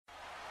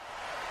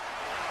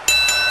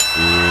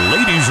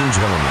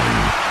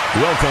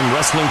Welcome,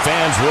 wrestling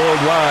fans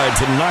worldwide,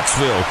 to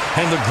Knoxville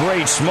and the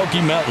Great Smoky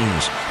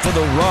Mountains for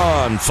the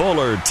Ron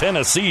Fuller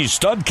Tennessee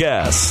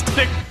Studcast.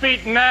 6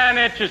 feet 9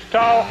 inches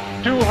tall,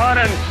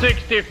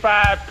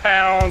 265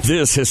 pounds.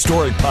 This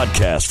historic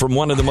podcast from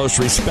one of the most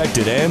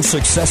respected and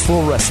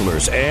successful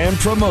wrestlers and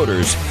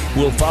promoters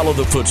will follow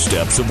the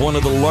footsteps of one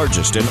of the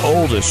largest and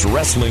oldest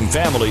wrestling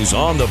families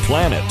on the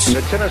planet.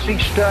 The Tennessee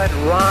Stud,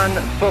 Ron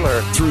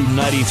Fuller. Through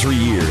 93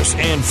 years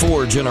and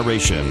 4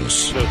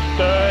 generations. The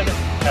Stud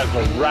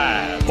has arrived.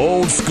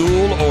 Old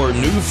school or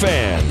new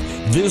fan,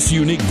 this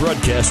unique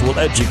broadcast will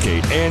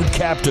educate and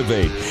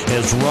captivate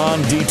as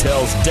Ron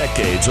details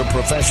decades of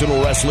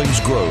professional wrestling's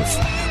growth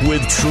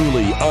with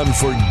truly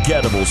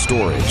unforgettable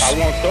stories. I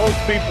want those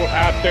people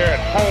out there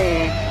at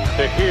home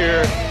to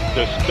hear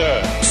the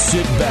Stud.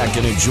 Sit back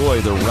and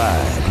enjoy the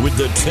ride with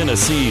the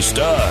Tennessee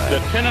Stud. The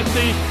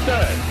Tennessee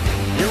Stud.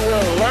 You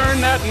will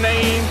learn that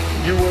name.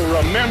 You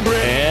will remember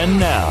it. And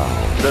now,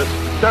 the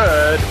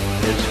Stud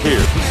is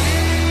here.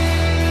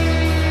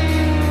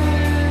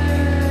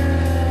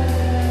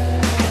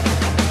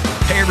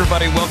 Hey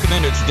everybody, welcome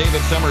in. It's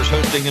David Summers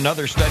hosting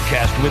another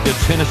Studcast with the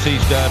Tennessee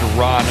Stud,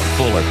 Ron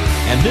Fuller.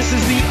 And this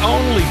is the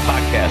only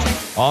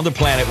podcast on the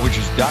planet which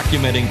is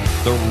documenting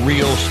the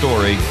real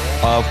story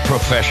of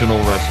professional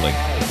wrestling.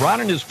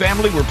 Ron and his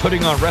family were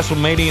putting on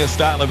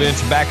WrestleMania-style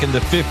events back in the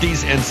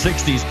 50s and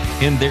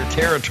 60s in their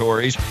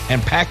territories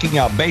and packing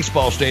out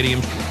baseball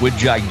stadiums with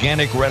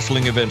gigantic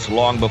wrestling events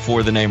long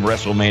before the name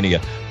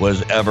WrestleMania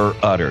was ever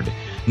uttered.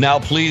 Now,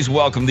 please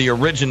welcome the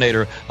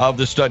originator of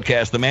the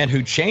Studcast, the man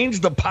who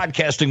changed the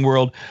podcasting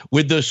world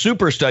with the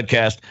Super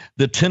Studcast,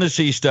 the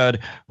Tennessee Stud,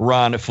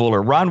 Ron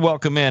Fuller. Ron,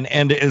 welcome in.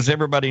 And as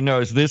everybody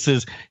knows,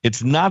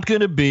 it's not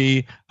going to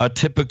be a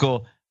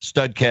typical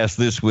Studcast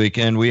this week.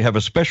 And we have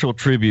a special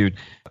tribute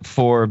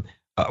for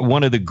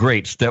one of the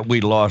greats that we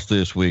lost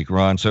this week,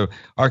 Ron. So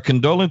our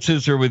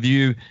condolences are with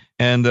you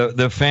and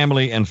the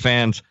family and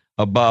fans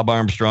of Bob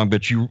Armstrong.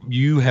 But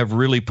you have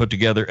really put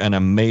together an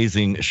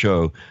amazing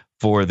show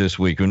for this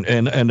week, and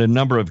a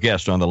number of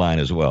guests on the line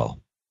as well.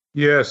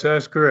 Yes,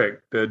 that's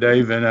correct,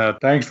 Dave. And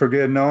thanks for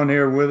getting on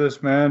here with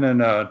us, man,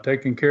 and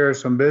taking care of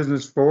some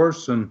business for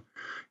us. And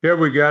yeah,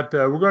 we're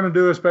going to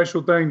do a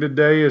special thing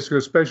today. It's a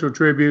special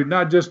tribute,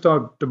 not just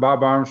to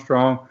Bob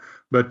Armstrong,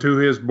 but to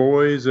his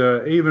boys.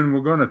 Even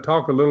we're going to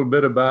talk a little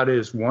bit about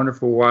his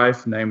wonderful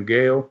wife named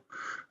Gail.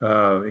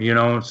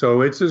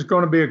 So it's just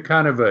going to be a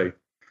kind of a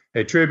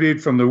tribute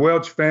from the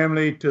Welch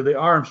family to the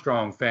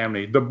Armstrong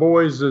family, the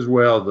boys as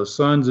well, the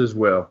sons as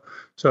well.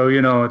 So,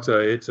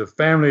 it's a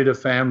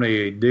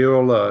family-to-family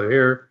deal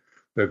here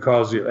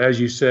because, as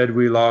you said,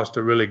 we lost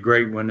a really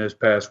great one this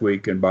past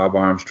week in Bob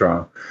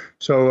Armstrong.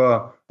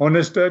 So on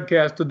this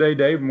Studcast today,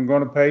 Dave, I'm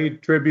going to pay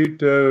tribute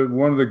to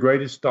one of the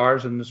greatest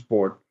stars in the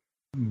sport,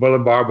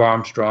 Bob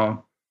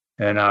Armstrong.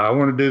 And I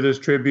want to do this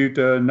tribute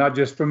not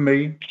just from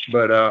me,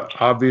 but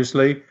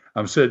obviously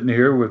I'm sitting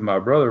here with my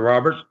brother,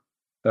 Robert.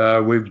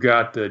 We've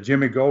got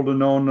Jimmy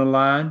Golden on the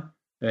line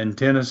in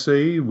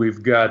Tennessee.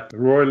 We've got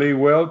Roy Lee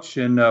Welch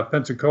in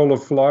Pensacola,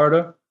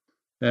 Florida.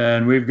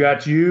 And we've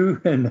got you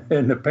in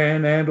the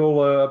panhandle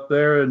up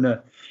there in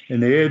the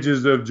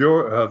edges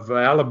of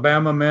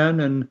Alabama, man.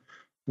 And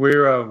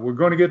we're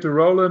going to get to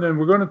rolling, and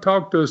we're going to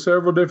talk to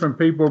several different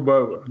people.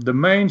 But the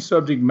main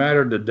subject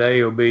matter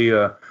today will be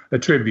a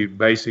tribute,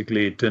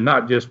 basically, to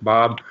not just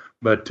Bob,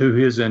 but to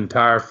his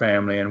entire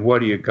family and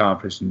what he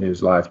accomplished in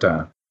his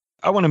lifetime.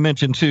 I want to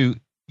mention, too,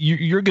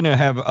 you're going to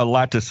have a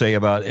lot to say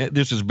about it.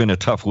 This has been a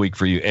tough week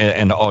for you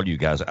and all you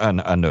guys.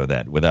 I know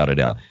that without a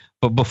doubt.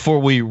 But before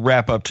we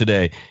wrap up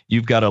today,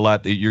 you've got a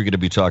lot that you're going to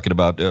be talking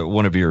about.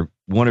 One of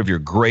your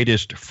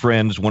greatest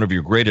friends, one of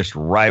your greatest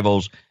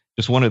rivals,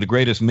 just one of the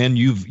greatest men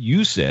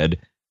you said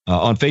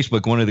on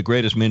Facebook, one of the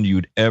greatest men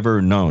you'd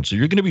ever known. So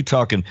you're going to be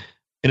talking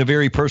in a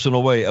very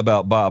personal way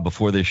about Bob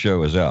before this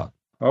show is out.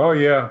 Oh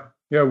yeah.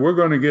 Yeah, we're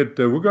going to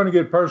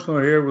get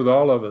personal here with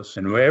all of us,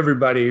 and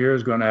everybody here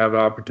is going to have an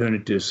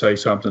opportunity to say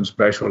something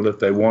special if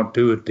they want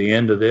to at the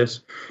end of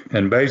this.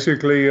 And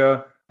basically,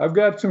 I've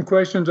got some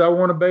questions I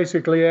want to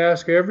basically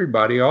ask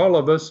everybody, all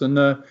of us, and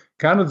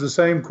kind of the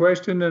same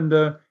question.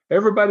 And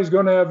everybody's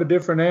going to have a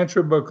different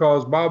answer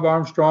because Bob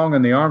Armstrong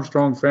and the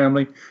Armstrong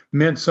family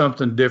meant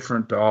something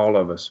different to all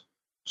of us.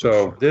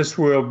 So this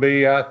will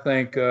be, I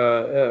think,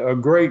 a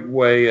great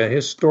way, a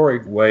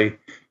historic way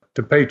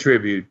to pay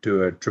tribute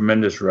to a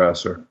tremendous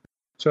wrestler.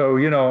 So,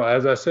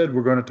 as I said,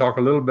 we're going to talk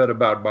a little bit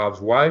about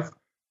Bob's wife.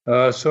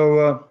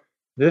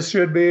 This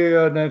should be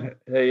a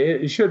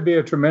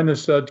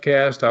tremendous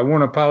Studcast. I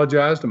want to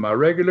apologize to my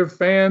regular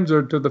fans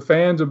or to the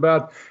fans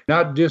about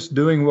not just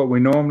doing what we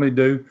normally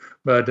do,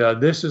 but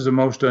this is a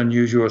most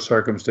unusual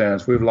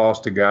circumstance. We've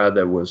lost a guy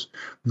that was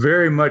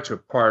very much a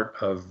part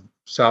of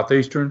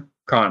Southeastern,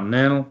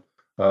 Continental,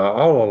 a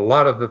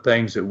lot of the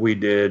things that we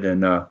did,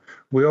 and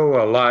we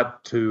owe a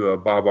lot to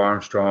Bob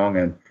Armstrong,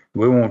 and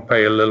we want to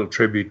pay a little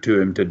tribute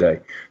to him today.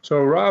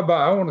 So, Rob,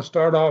 I want to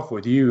start off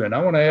with you, and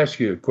I want to ask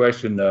you a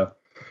question.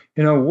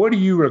 What do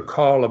you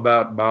recall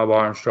about Bob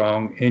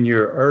Armstrong in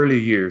your early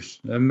years?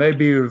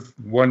 Maybe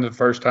one of the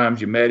first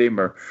times you met him,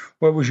 or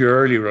what was your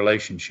early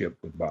relationship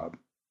with Bob?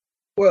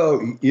 Well,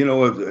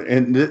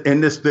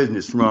 in this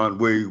business, Ron,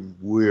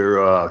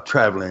 we're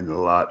traveling a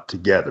lot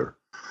together.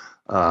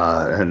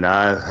 And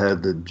I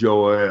had the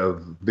joy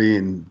of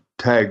being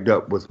tagged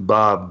up with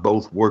Bob,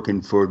 both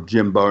working for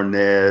Jim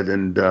Barnett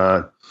and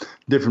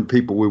different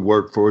people we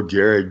worked for,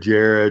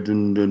 Jared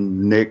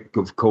and Nick,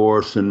 of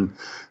course. And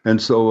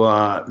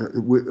so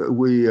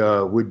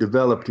we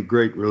developed a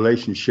great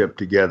relationship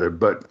together.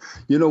 But,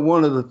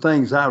 one of the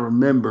things I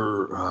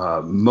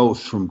remember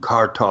most from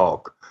Car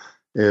Talk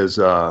is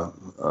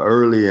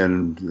early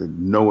in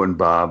knowing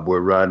Bob,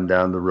 we're riding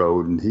down the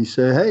road, and he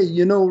said, "Hey,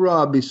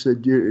 Rob," he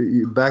said,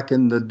 you back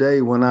in the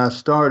day when I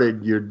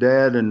started, your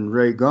dad and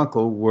Ray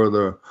Gunkel were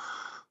the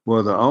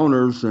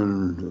owners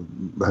and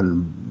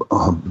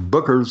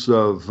bookers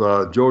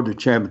of Georgia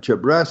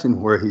Championship Wrestling,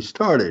 where he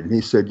started." And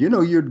he said,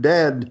 "Your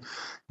dad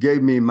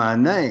gave me my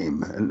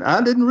name." And I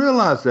didn't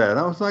realize that.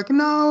 I was like,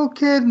 "No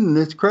kidding.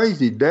 It's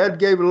crazy. Dad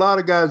gave a lot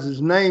of guys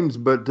his names,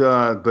 but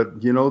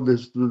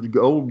this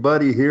old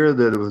buddy here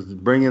that was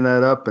bringing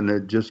that up, and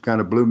it just kind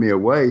of blew me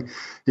away."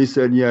 He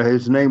said, "Yeah,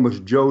 his name was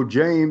Joe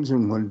James."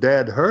 And when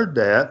Dad heard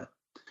that,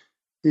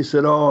 he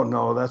said, "Oh,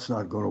 no, that's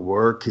not going to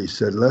work." He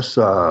said, "Let's,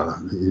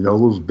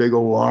 those big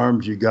old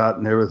arms you got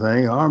and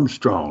everything,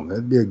 Armstrong,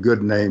 that'd be a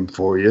good name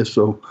for you."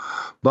 So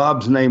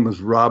Bob's name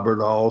was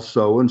Robert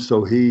also, and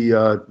so he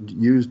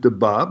used the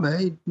Bob.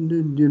 Hey,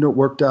 it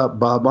worked out,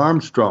 Bob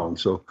Armstrong.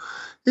 So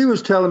he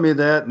was telling me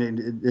that,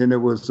 and it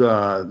was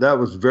that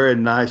was very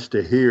nice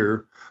to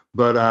hear.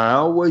 But I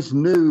always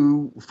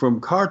knew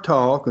from Car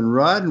Talk and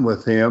riding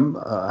with him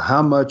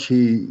how much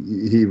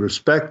he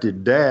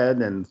respected Dad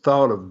and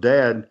thought of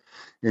Dad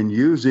and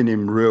using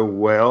him real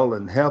well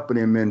and helping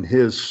him in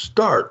his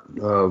start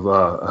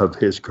of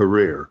his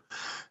career.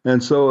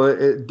 And so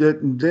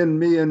then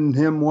me and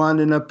him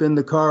winding up in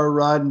the car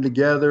riding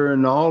together,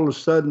 and all of a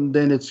sudden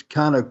then it's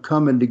kind of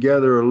coming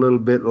together a little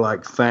bit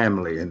like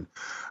family. And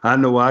I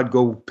know I'd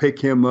go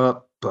pick him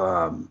up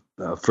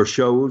for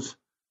shows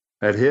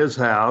at his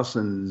house,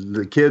 and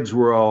the kids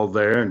were all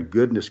there, and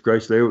goodness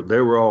gracious, they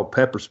were all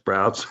pepper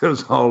sprouts. It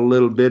was all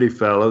little bitty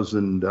fellows,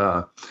 and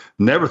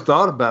never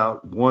thought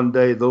about one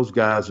day those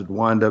guys would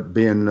wind up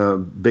being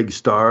big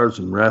stars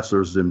and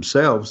wrestlers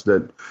themselves.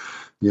 That,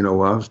 I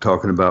was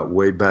talking about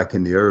way back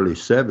in the early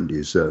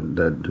 70s,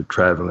 that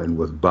traveling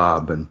with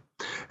Bob. And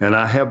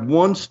I have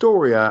one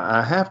story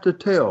I have to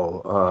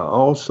tell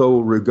also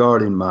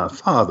regarding my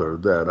father,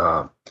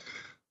 that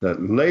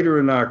later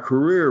in our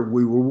career,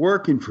 we were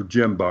working for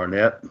Jim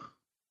Barnett,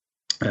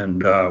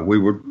 and we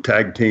were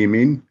tag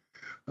teaming,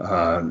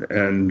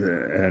 and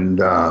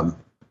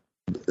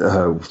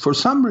for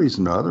some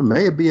reason or other,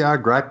 maybe I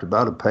griped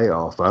about a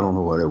payoff. I don't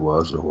know what it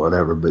was or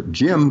whatever, but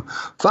Jim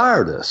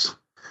fired us.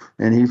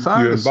 And he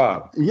fired us.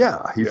 Bob.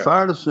 Yeah, he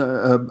fired us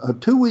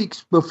 2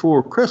 weeks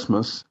before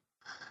Christmas,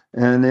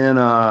 and in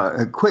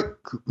a quick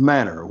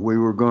manner. We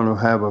were going to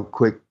have a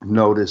quick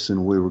notice,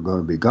 and we were going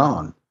to be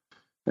gone.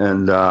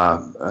 And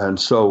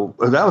so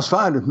that was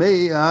fine with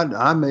me.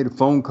 I made a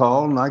phone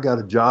call, and I got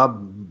a job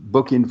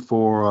booking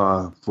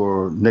for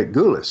Nick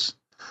Gulas,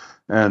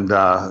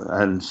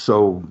 and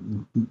so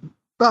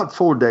about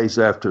 4 days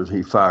after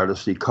he fired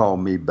us, he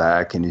called me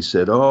back, and he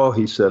said,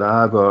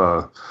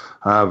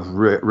 I've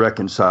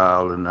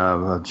reconciled, and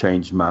I've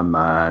changed my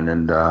mind,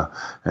 and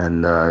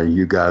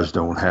you guys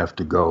don't have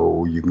to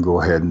go. You can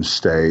go ahead and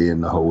stay,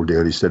 and the whole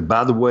deal." He said,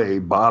 "By the way,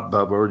 Bob,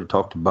 I've already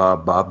talked to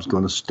Bob. Bob's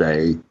going to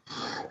stay,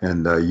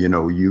 and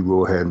you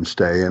go ahead and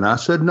stay." And I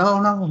said, No,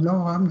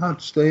 I'm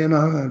not staying.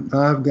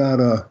 I've got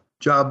a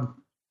job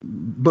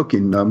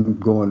booking. I'm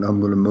going to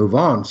move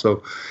on.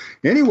 So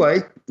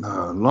anyway,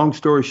 long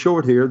story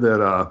short here, that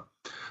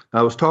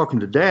I was talking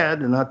to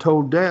Dad, and I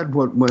told Dad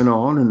what went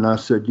on, and I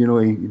said, he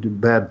did a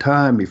bad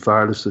time. He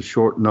fired us a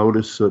short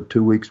notice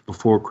 2 weeks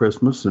before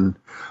Christmas, and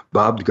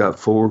Bob's got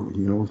four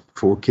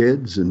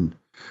kids, and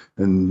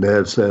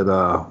Dad said,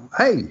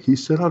 "Hey," he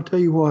said, "I'll tell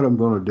you what I'm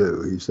going to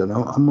do." He said,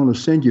 "I'm going to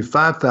send you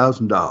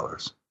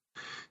 $5,000,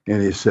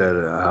 and he said,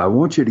 I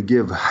want you to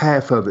give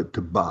half of it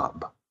to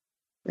Bob."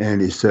 And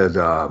he said,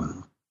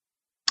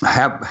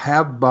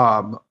 have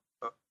Bob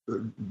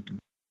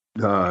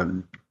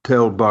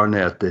tell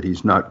Barnett that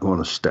he's not going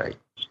to stay,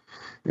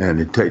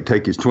 and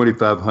take his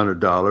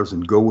 $2,500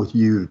 and go with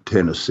you to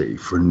Tennessee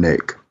for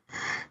Nick.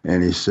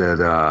 And he said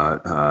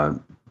have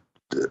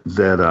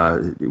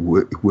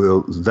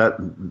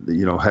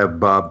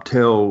Bob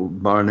tell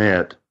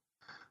Barnett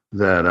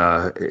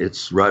that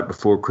it's right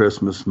before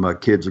Christmas. My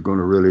kids are going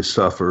to really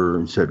suffer.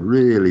 And said,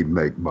 really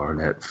make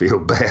Barnett feel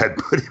bad.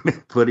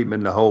 Put him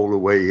in the hole the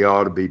way he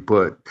ought to be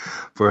put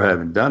for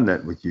having done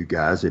that with you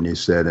guys. And he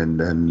said,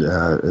 and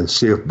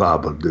see if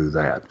Bob will do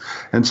that.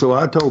 And so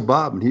I told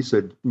Bob, and he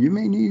said, "You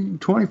mean you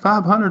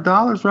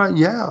 $2,500, right?"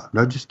 "Yeah,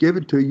 I'll just give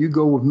it to you. You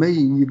go with me.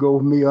 You go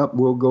with me up.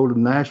 We'll go to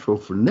Nashville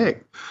for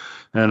Nick."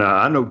 And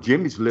I know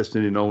Jimmy's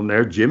listening on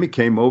there. Jimmy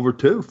came over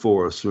too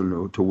for us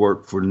to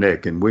work for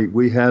Nick, and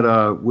we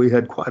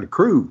had quite a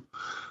crew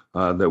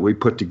that we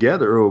put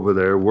together over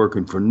there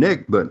working for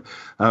Nick. But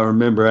I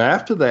remember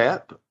after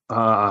that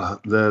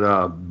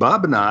that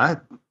Bob and I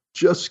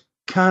just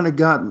kind of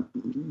got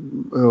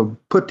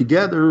put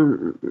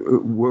together.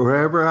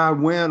 Wherever I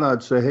went,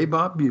 I'd say, "Hey,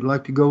 Bob, you'd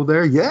like to go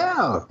there?"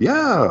 Yeah.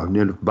 And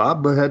if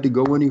Bob had to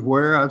go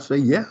anywhere, I'd say,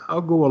 "Yeah,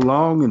 I'll go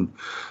along." And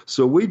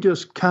so we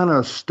just kind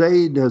of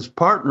stayed as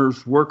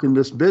partners working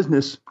this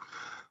business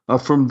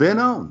from then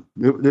on.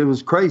 It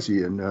was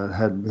crazy,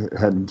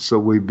 and so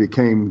we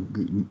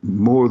became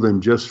more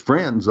than just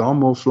friends,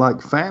 almost like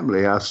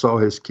family. I saw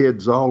his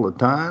kids all the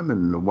time,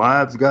 and the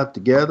wives got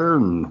together,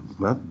 and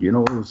it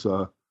was.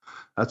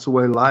 That's the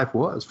way life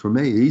was for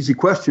me. Easy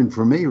question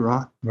for me,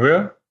 Ron.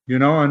 Well,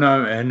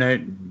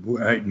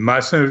 my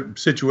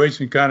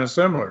situation kind of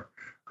similar.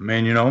 I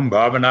mean,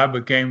 Bob and I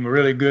became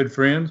really good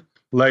friends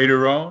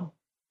later on,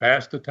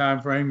 past the time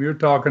frame you're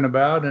talking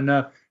about.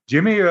 And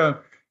Jimmy,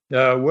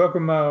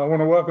 welcome. I want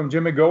to welcome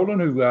Jimmy Golden,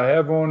 who I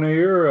have on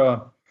here.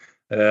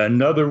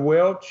 Another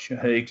Welch,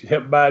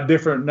 except by a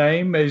different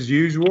name as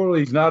usual.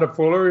 He's not a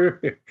Fuller.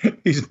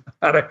 He's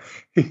not a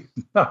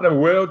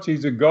Welch.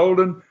 He's a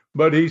Golden.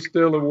 But he's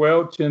still a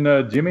Welch. And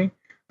Jimmy,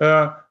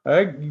 how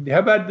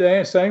about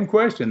the same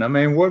question? I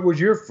mean, what was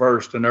your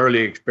first and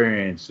early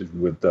experiences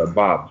with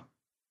Bob?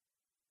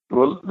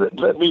 Well,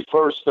 let me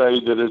first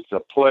say that it's a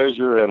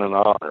pleasure and an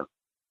honor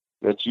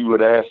that you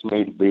would ask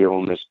me to be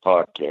on this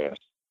podcast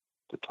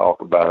to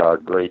talk about our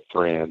great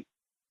friend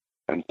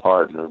and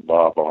partner,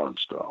 Bob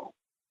Armstrong.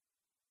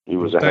 He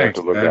was a heck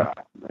of a guy,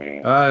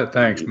 man.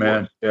 Thanks,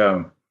 man.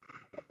 Yeah.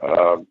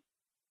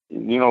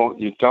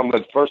 You tell me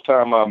the first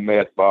time I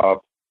met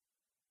Bob,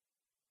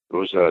 it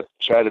was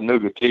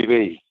Chattanooga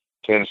TV,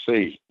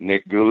 Tennessee.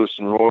 Nick Gulas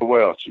and Roy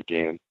Welch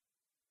again.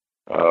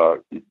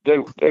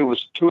 There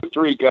was 2 or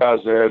 3 guys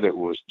there that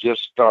was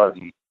just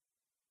starting,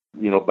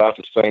 about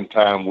the same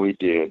time we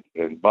did.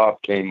 And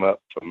Bob came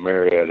up from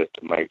Marietta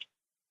to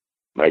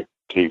make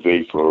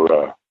TV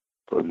for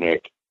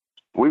Nick.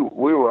 We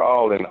were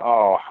all in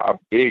awe how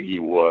big he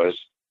was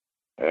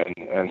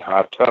and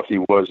how tough he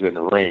was in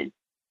the ring.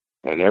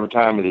 And every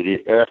time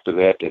after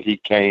that he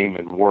came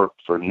and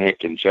worked for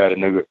Nick in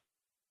Chattanooga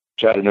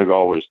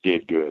always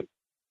did good.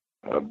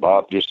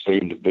 Bob just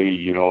seemed to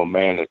be, a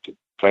man that the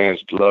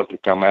fans loved to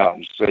come out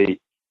and see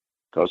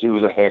because he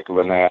was a heck of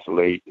an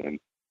athlete and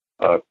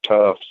a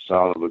tough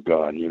son of a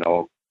gun,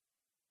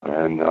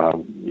 And,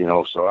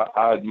 so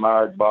I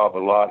admired Bob a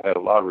lot, had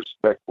a lot of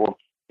respect for him.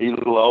 He's a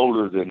little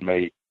older than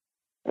me,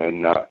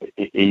 and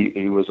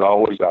he was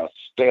always a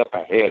step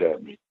ahead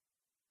of me.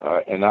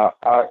 And I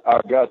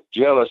got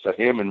jealous of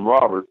him and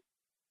Robert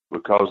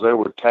because they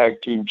were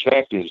tag team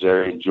champions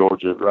there in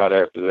Georgia right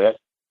after that.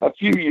 A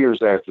few years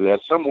after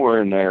that,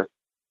 somewhere in there,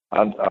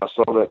 I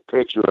saw that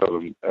picture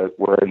of them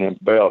wearing them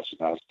belts,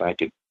 and I was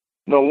thinking,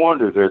 no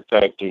wonder they're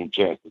tag team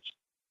champions.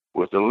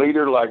 With a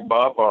leader like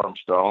Bob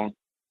Armstrong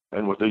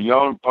and with a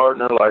young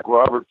partner like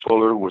Robert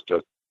Fuller with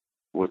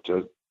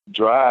the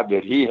drive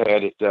that he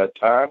had at that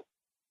time,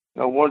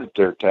 no wonder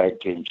they're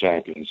tag team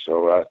champions.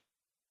 So I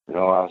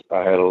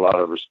had a lot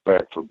of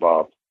respect for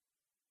Bob.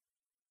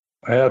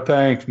 Well,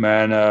 thanks,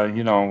 man.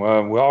 We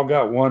all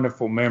got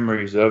wonderful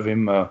memories of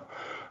him.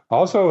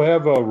 Also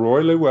have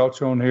Roy Lee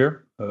Welch on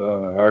here,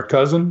 our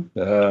cousin.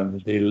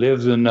 He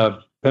lives in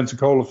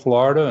Pensacola,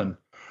 Florida. And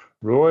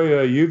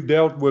Roy, you've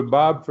dealt with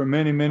Bob for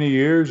many, many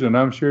years, and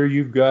I'm sure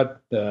you've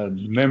got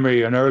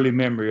an early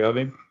memory of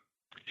him.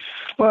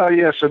 Well,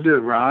 yes, I do,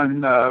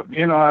 Ron.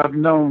 I've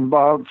known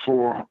Bob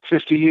for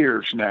 50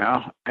 years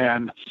now,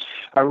 and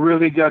I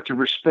really got to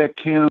respect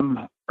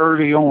him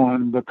early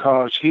on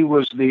because he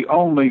was the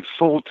only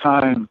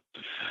full-time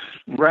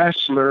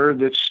wrestler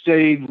that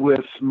stayed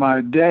with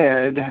my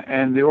dad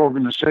and the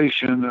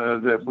organization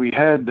that we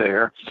had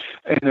there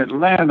in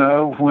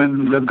Atlanta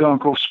when the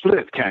Gunkel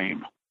split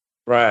came.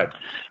 Right.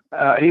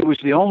 He was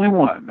the only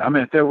one. I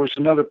mean, there was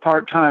another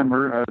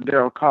part-timer,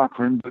 Daryl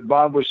Cochran, but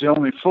Bob was the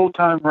only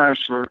full-time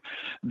wrestler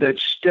that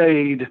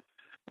stayed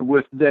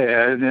with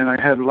Dad, and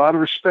I had a lot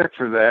of respect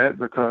for that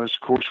because,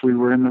 of course, we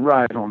were in the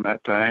right on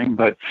that thing,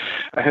 but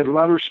I had a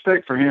lot of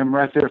respect for him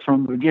right there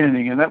from the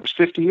beginning, and that was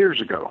 50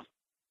 years ago.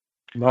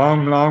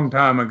 Long, long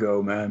time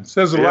ago, man.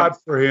 Says a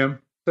lot for him.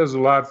 Says a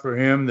lot for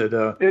him that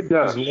it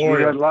does. He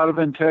had a lot of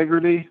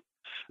integrity.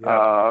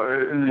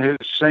 And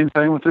same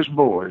thing with his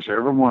boys.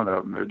 Every one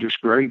of them. They're just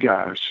great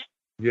guys.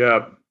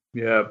 Yep.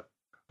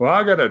 Well,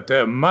 I got to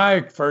tell you, my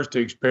first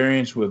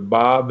experience with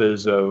Bob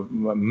is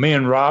me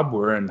and Rob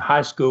were in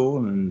high school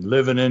and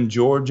living in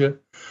Georgia.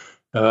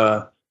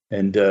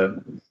 And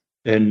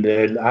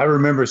I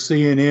remember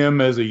seeing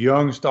him as a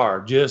young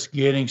star, just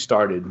getting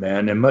started,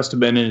 man. It must have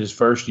been in his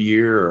first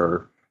year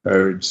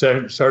or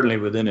certainly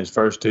within his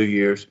first 2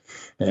 years,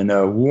 and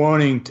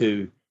wanting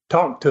to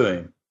talk to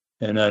him.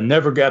 And I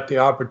never got the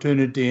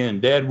opportunity,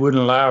 and Dad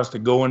wouldn't allow us to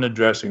go in the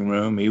dressing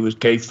room. He was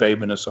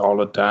kayfabing us all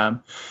the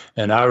time.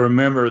 And I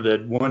remember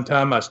that one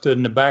time I stood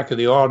in the back of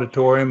the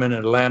auditorium in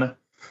Atlanta,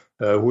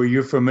 who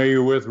you're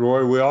familiar with,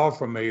 Roy, we're all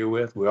familiar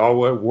with. We all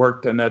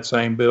worked in that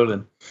same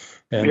building.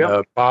 And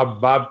Yep.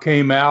 Bob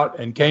came out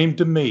and came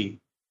to me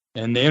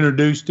and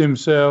introduced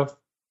himself.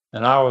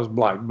 And I was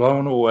like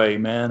blown away,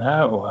 man.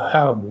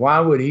 Why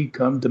would he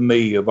come to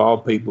me of all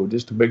people,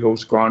 just a big old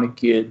scrawny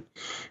kid?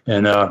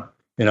 And,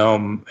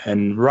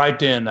 and right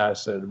then I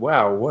said,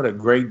 wow, what a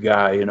great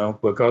guy,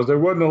 because there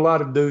wasn't a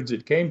lot of dudes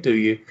that came to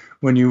you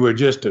when you were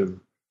just a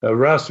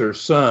wrestler's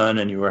son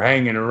and you were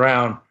hanging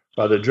around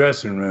by the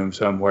dressing room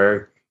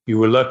somewhere. You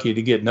were lucky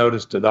to get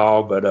noticed at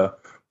all, but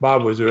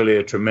Bob was really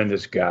a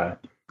tremendous guy.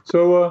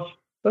 So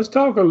let's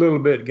talk a little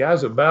bit,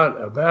 guys,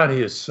 about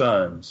his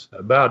sons.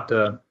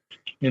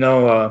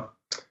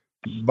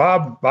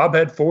 Bob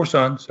had 4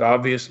 sons,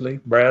 obviously: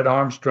 Brad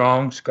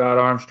Armstrong, Scott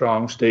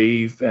Armstrong,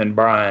 Steve, and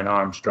Brian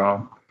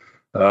Armstrong.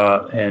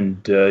 Brad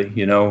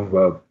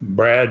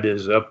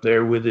is up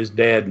there with his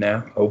dad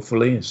now,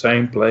 hopefully, in the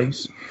same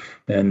place.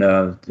 And,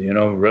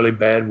 really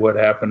bad what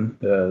happened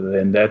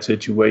in that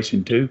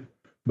situation, too.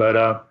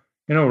 But,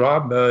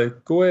 Rob,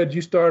 go ahead.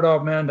 You start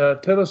off, man.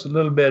 Tell us a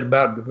little bit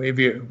about if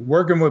you're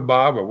working with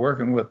Bob or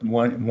working with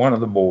one of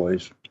the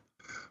boys.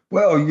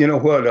 Well, you know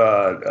what?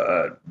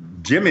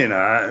 Jimmy and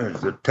I,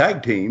 as a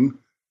tag team,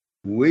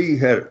 we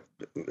had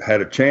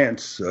a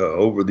chance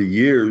over the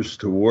years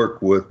to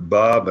work with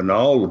Bob and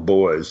all the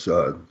boys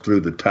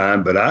through the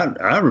time. But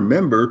I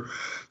remember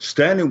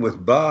standing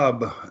with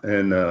Bob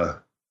and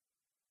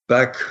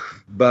back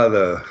by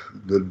the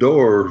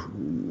door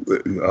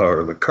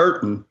or the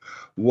curtain,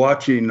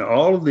 watching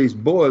all of these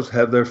boys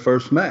have their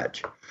first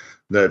match.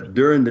 That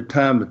during the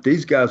time that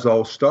these guys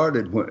all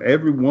started, when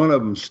every one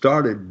of them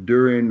started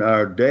during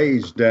our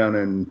days down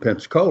in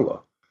Pensacola.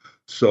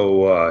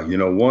 So,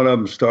 one of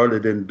them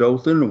started in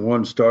Dothan, and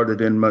one started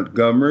in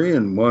Montgomery,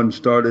 and one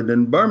started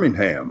in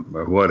Birmingham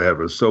or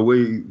whatever. So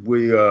I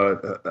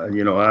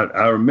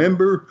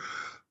remember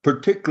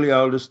particularly,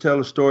 I'll just tell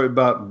a story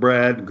about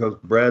Brad, because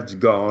Brad's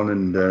gone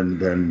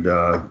and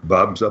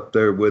Bob's up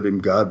there with him.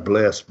 God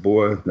bless,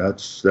 boy.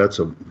 That's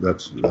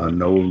I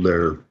know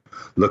they're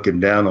looking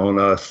down on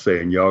us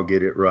saying, y'all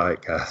get it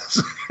right,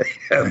 guys.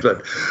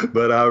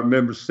 but I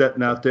remember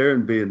sitting out there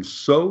and being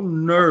so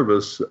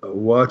nervous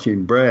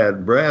watching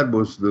Brad. Brad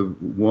was the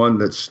one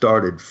that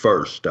started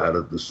first out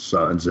of the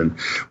sons and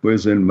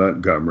was in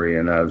Montgomery,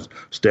 and I was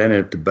standing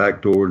at the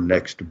back door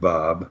next to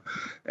Bob.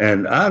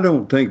 And I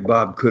don't think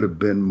Bob could have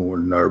been more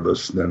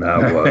nervous than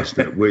I was.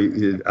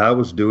 I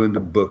was doing the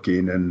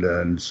booking,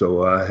 and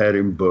so I had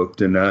him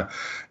booked, and I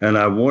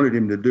wanted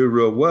him to do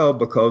real well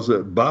because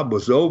Bob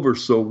was over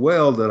so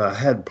well that I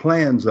had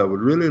plans. I would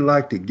really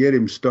like to get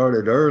him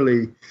started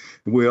early.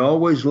 We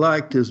always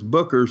liked as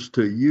bookers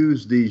to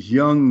use these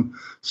young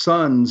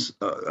sons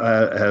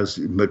as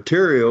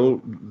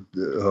material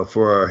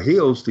for our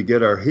heels, to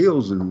get our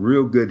heels in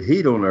real good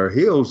heat on our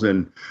heels,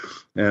 and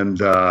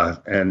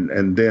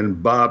then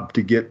Bob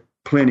to get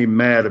plenty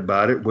mad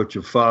about it, what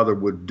your father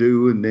would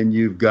do, and then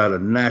you've got a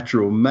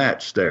natural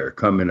match there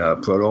coming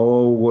up. But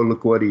well,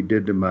 look what he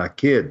did to my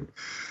kid.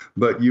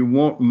 But you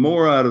want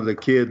more out of the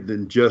kid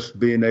than just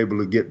being able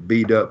to get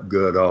beat up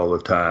good all the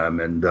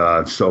time. And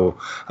so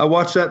I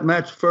watched that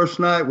match first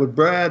night with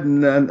Brad,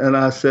 and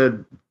I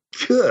said,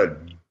 good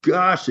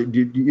gosh,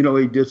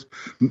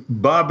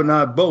 Bob and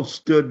I both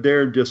stood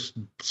there, just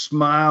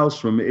smiles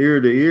from ear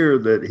to ear,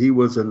 that he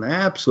was an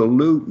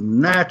absolute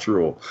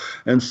natural.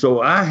 And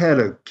so I had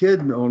a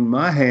kid on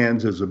my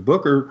hands as a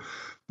booker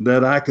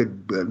that I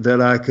could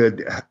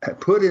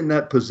put in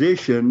that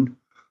position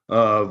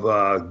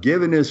of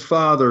giving his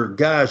father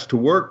guys to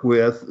work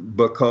with,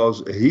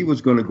 because he was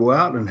going to go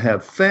out and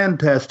have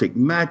fantastic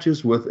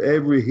matches with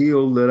every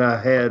heel that I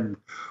had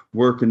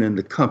working in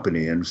the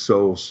company. And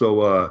so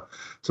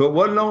it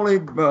wasn't only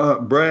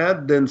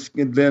Brad. Then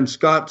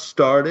Scott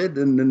started,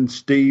 and then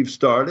Steve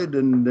started,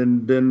 and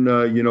then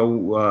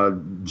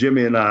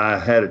Jimmy and I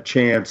had a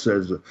chance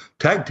as a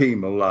tag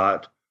team a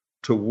lot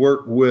to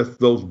work with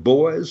those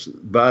boys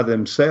by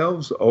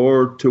themselves,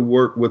 or to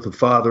work with the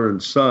father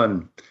and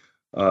son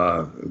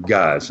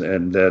guys,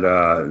 and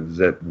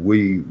that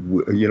we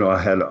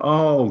I had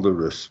all the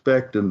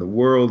respect in the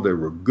world. They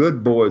were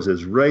good boys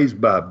as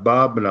raised by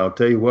Bob, and I'll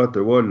tell you what,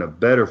 there wasn't a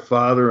better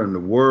father in the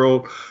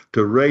world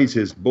to raise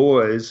his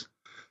boys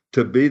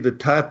to be the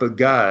type of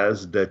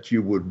guys that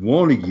you would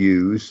want to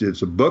use.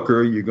 As a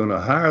booker, you're going to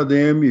hire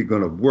them, you're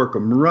going to work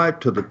them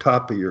right to the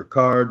top of your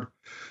card.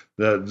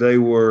 That they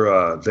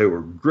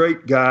were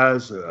great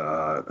guys.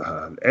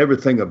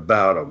 Everything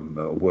about them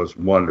was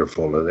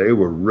wonderful. They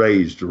were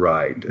raised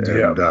right,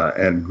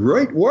 and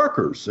great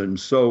workers. And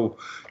so,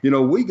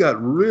 we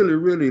got really,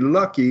 really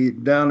lucky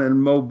down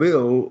in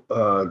Mobile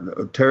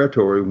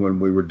territory when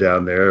we were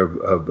down there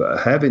of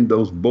having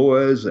those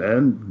boys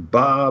and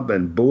Bob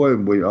and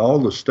all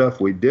the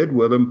stuff we did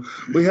with them.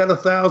 We had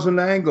 1,000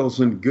 angles,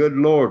 and good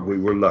Lord, we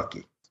were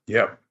lucky.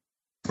 Yep.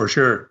 For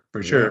sure.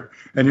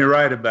 And you're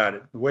right about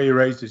it. The way he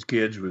raised his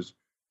kids was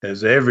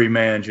as every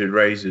man should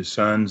raise his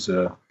sons.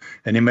 And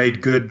he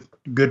made good,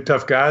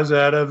 tough guys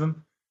out of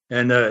them,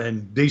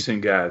 and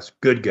decent guys,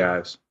 good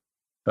guys.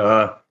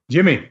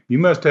 Jimmy, you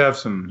must have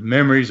some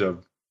memories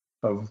of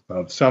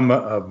some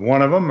of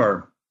one of them,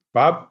 or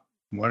Bob,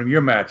 one of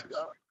your matches.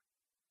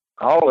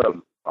 All of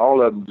them.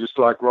 Just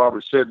like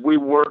Robert said, we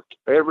worked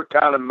every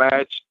kind of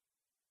match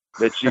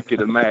that you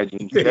could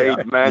imagine.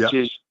 Cage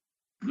matches,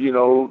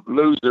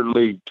 loser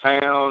league,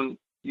 town,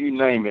 you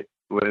name it.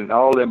 When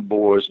all them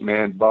boys,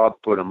 man, Bob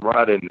put them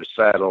right in the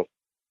saddle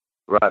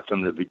right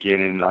from the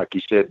beginning. Like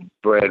he said,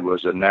 Brad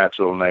was a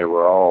natural, and they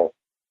were all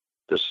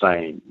the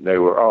same. They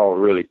were all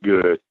really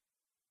good.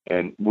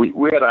 And we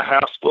had a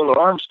house full of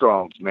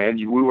Armstrongs, man.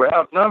 We were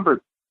outnumbered.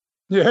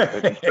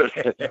 Yeah.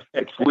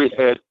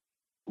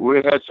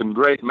 we had some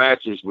great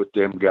matches with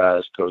them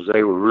guys because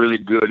they were really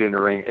good in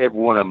the ring. Every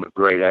one of them a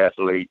great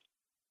athlete.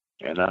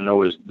 And I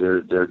know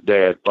their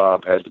dad,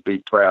 Bob, had to be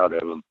proud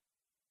of them.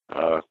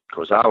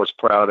 Because I was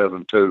proud of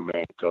them too,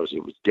 man, because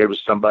it gave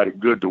us somebody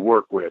good to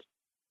work with.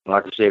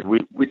 Like I said,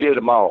 we did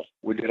them all.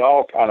 We did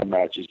all kind of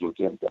matches with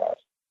them guys.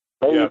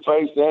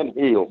 Face and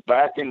heel,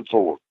 back and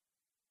forth.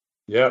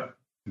 Yep.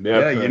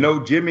 Yeah,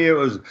 Jimmy, it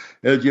was,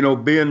 as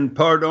being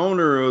part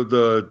owner of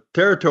the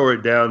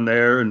territory down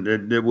there, and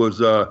it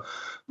was a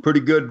pretty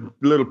good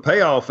little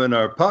payoff in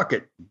our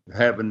pocket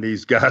having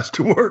these guys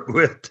to work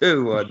with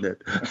too, wasn't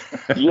it?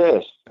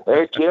 Yes,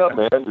 heck yeah,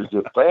 man. There's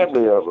a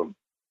family of them.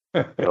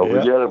 It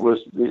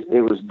was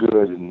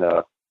good, and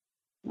the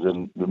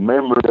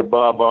memory of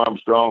Bob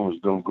Armstrong was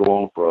going to go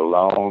on for a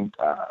long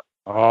time.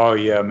 Oh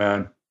yeah,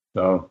 man.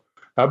 So,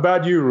 how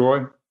about you,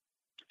 Roy?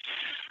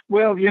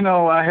 Well,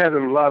 I had a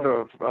lot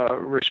of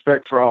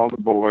respect for all the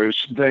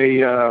boys.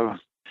 They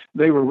were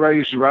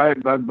raised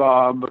right by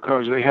Bob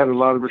because they had a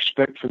lot of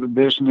respect for the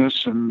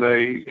business, and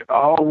they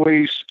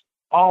always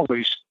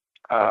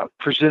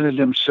presented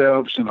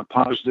themselves in a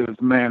positive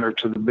manner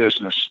to the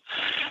business.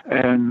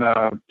 And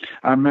I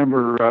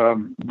remember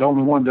the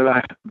only one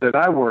that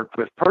I worked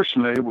with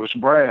personally was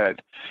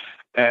Brad,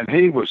 and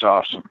he was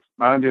awesome.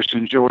 I just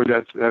enjoyed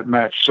that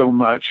match so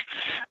much.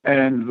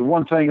 And the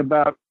one thing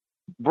about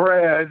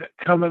Brad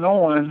coming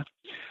on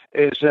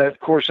is that, of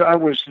course, I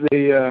was like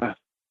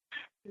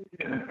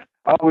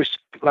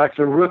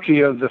the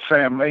rookie of the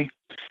family.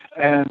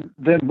 And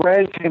then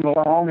Brad came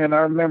along, and I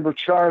remember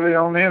Charlie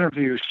on the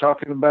interviews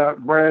talking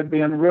about Brad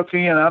being a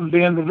rookie and I'm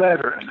being the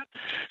veteran.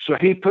 So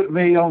he put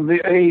me on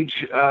the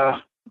age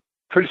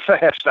pretty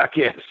fast, I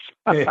guess.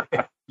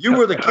 You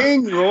were the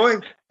king, Roy.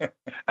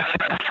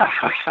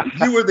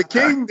 You were the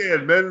king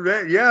then, man.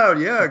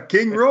 Yeah,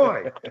 King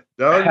Roy.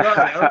 Right,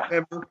 I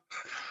remember.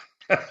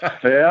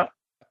 Yeah,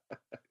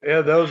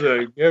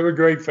 they were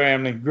great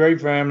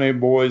family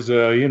boys.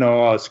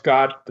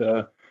 Scott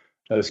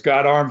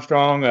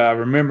Armstrong. I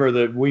remember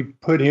that we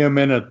put him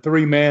in a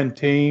 3-man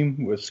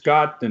team with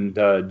Scott and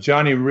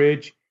Johnny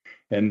Rich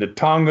and the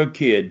Tonga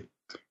Kid.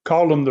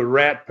 Called them the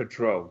Rat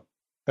Patrol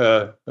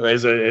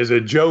as a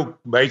joke,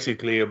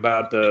 basically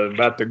about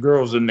the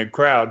girls in the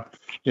crowd,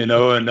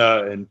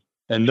 and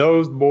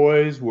those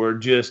boys were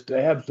just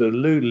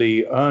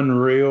absolutely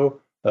unreal.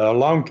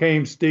 Along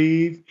came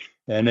Steve.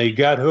 And they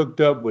got hooked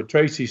up with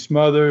Tracy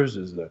Smothers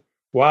as the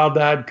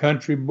wild-eyed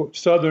country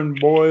Southern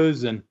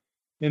boys. And,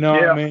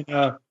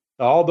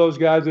 all those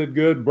guys did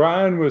good.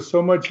 Brian was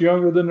so much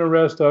younger than the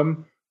rest of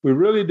them. We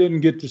really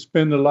didn't get to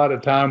spend a lot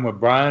of time with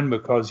Brian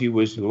because he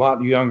was a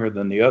lot younger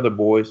than the other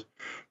boys.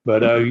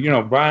 But,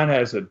 Brian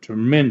has a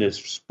tremendous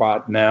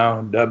spot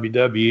now,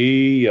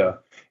 WWE.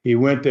 He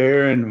went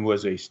there and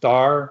was a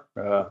star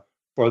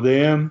for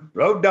them.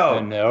 Road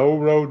Dog. And the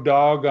old Road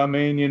Dog. I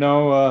mean,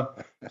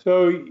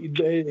 so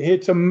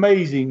it's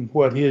amazing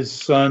what his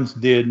sons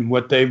did and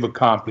what they've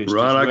accomplished.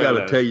 Ron, I got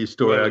to tell you a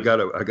story. I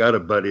got a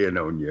buddy in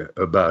on you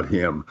about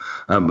him.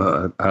 I'm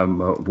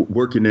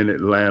working in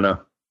Atlanta,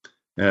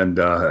 and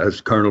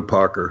as Colonel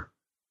Parker,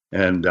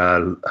 and I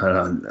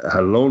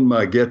loaned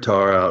my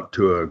guitar out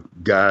to a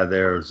guy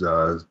there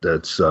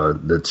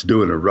that's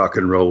doing a rock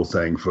and roll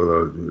thing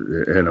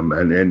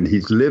and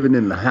he's living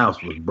in the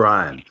house with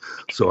Brian.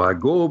 So I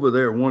go over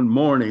there one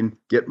morning,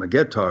 get my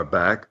guitar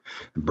back,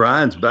 and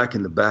Brian's back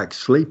in the back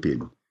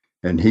sleeping,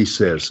 and he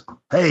says,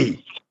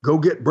 "Hey, go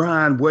get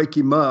Brian, wake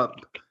him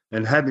up,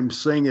 and have him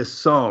sing his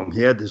song."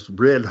 He had this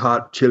Red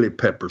Hot Chili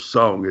Pepper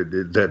song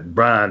that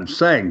Brian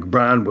sang.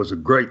 Brian was a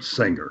great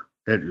singer.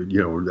 And,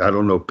 I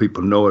don't know if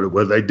people know it.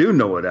 Well, they do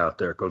know it out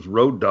there because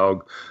Road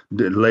Dog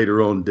later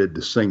on did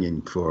the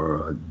singing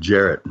for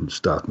Jarrett and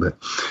stuff. But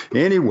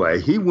anyway,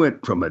 he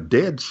went from a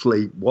dead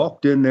sleep,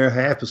 walked in there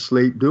half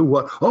asleep, do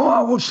what? Oh,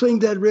 I will sing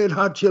that Red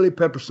Hot Chili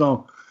Pepper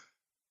song.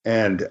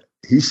 And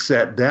he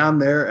sat down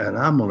there, and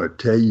I'm going to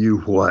tell you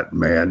what,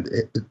 man,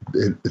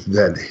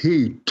 that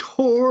he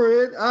tore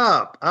it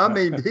up. I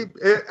mean,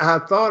 I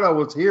thought I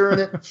was hearing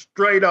it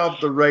straight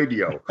off the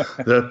radio.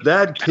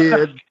 That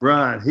kid,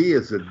 Brian, he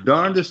is the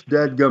darndest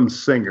dadgum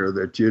singer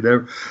that you'd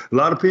ever. A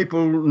lot of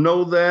people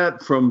know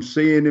that from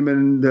seeing him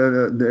in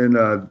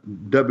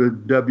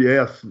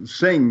WWF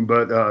sing,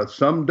 but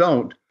some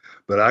don't.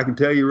 But I can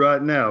tell you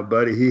right now,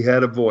 buddy, he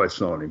had a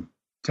voice on him.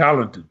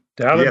 Talented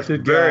yes, guys.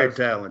 Very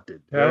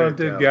talented.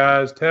 Talented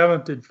guys,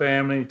 talented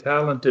family,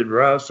 talented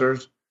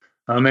wrestlers.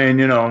 I mean,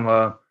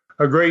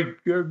 a great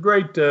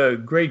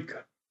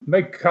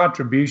make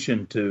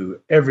contribution to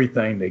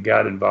everything they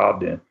got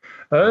involved in.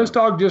 Let's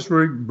talk just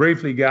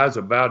briefly, guys,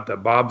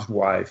 about Bob's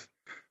wife.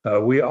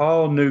 We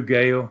all knew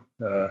Gail,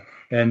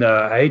 and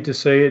I hate to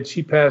say it,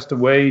 she passed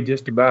away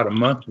just about a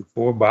month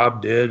before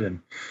Bob did, and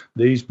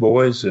these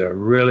boys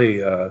really,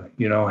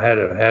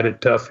 had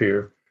it tough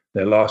here.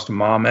 They lost a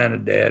mom and a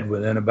dad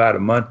within about a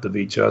month of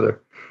each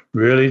other.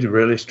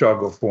 Really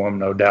struggled for them,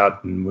 no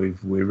doubt, and we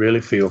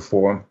really feel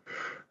for them.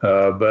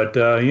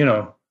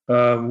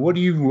 What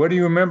do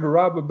you remember,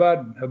 Rob,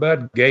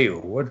 about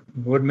Gail?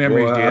 What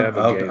memories do you have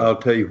of Gail? I'll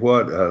tell you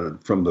what.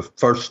 From the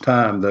first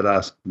time that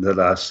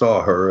I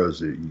saw her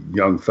as a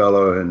young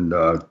fellow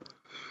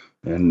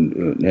in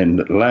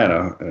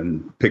Atlanta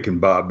and picking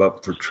Bob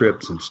up for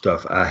trips and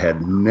stuff, I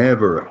had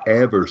never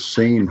ever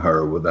seen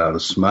her without a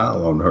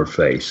smile on her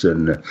face,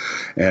 and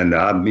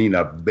I mean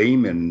a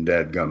beaming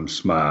dadgum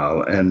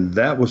smile, and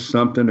that was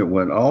something that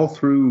went all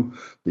through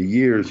the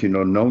years.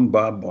 Known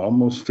Bob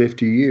almost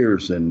 50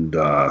 years, and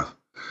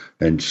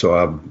so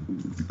I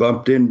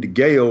bumped into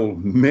Gail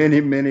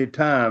many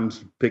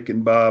times,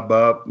 picking Bob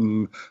up,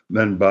 and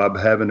Bob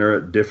having her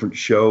at different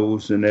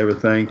shows and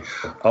everything.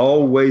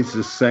 Always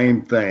the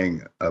same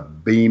thing, a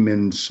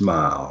beaming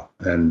smile.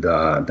 And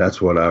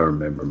that's what I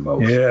remember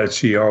most. Yeah,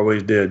 she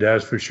always did,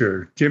 that's for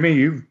sure. Jimmy,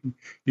 you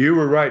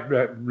were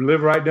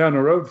live right down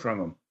the road from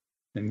him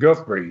in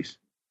Gulf Breeze.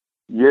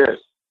 Yes,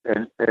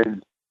 and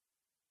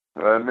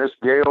Miss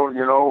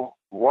Gail,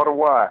 what a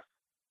wife,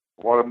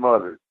 what a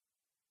mother.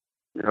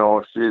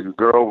 The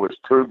girl was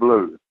true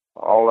blue.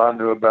 All I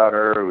knew about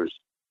her was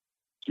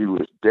she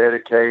was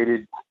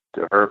dedicated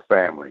to her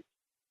family,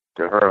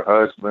 to her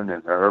husband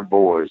and her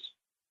boys.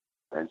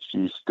 And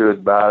she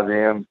stood by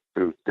them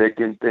through thick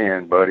and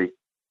thin, buddy.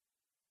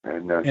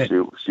 And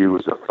she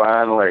was a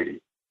fine lady.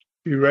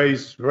 She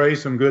raised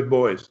some good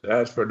boys.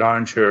 That's for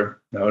darn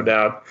sure, no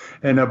doubt.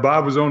 And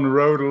Bob was on the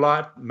road a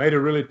lot. Made it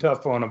really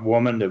tough on a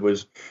woman that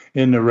was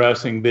in the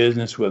wrestling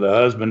business with a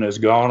husband that's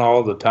gone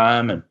all the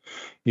time. And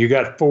you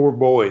got 4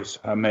 boys.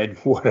 I mean,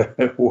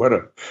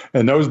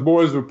 and those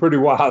boys were pretty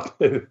wild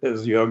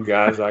as young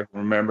guys, I can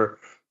remember.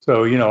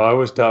 So, I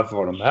was tough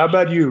on them. How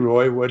about you,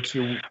 Roy? What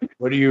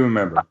do you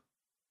remember?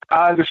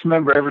 I just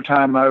remember every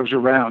time I was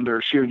around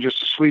her, she was just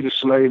the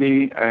sweetest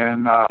lady,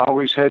 and I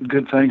always had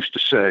good things to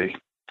say.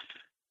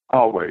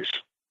 Always.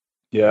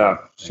 Yeah,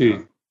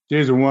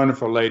 she's a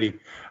wonderful lady.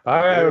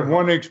 I had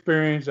one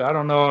experience. I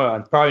don't know. I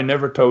probably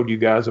never told you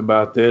guys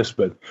about this,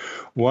 but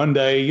one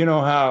day,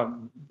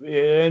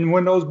 and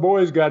when those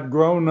boys got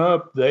grown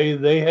up,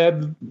 they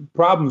had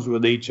problems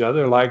with each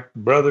other, like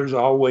brothers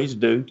always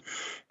do.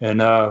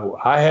 And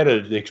I had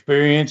an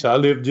experience. I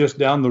lived just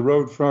down the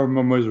road from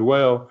them as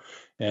well.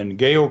 And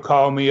Gail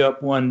called me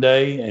up one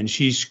day, and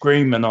she's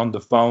screaming on the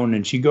phone,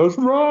 and she goes,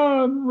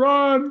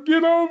 Ron,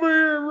 get over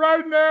here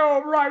right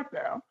now.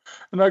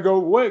 And I go,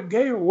 what,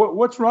 Gail,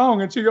 what's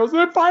wrong? And she goes,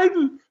 they're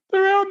fighting.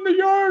 They're out in the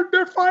yard.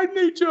 They're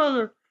fighting each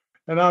other.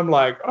 And I'm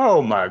like,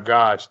 oh, my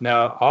gosh.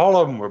 Now, all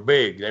of them were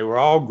big. They were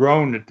all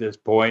grown at this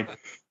point.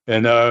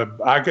 And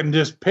I can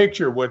just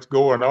picture what's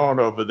going on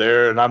over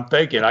there. And I'm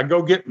thinking, I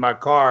go get in my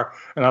car,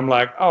 and I'm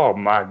like, oh,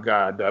 my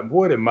God,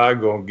 what am I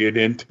going to get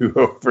into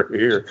over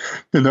here?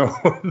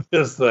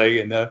 This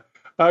thing. And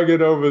I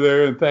get over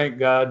there, and thank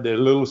God the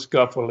little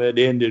scuffle had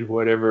ended,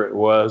 whatever it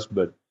was.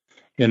 But,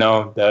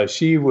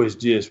 she was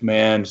just,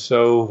 man,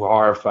 so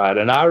horrified.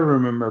 And I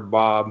remember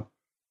Bob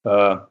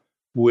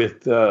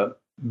with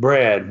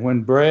Brad.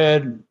 When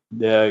Brad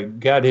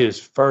had his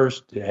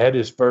first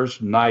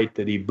night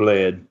that he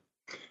bled.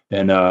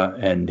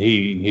 And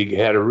he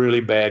had a really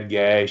bad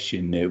gash,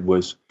 and it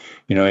was,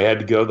 he had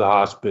to go to the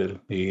hospital.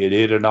 He had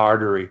hit an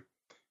artery,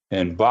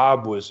 and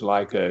Bob was just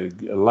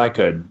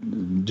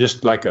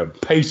like a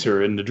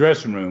pacer in the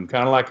dressing room,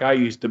 kind of like I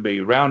used to be,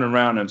 round and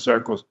round in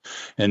circles.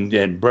 And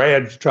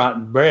we're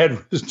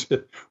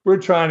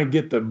trying to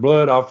get the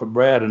blood off of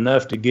Brad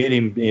enough to get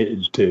him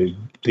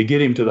to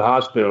get him to the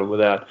hospital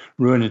without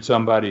ruining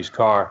somebody's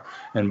car.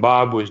 And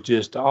Bob was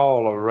just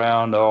all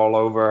around, all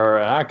over her.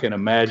 And I can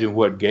imagine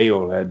what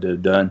Gail had to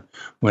have done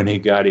when he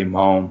got him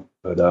home.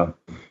 But,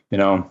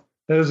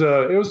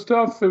 it was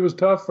tough. It was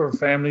tough for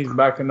families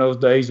back in those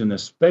days. And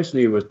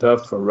especially it was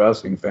tough for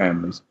wrestling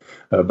families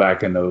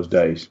back in those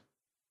days.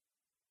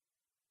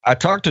 I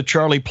talked to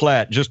Charlie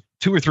Platt just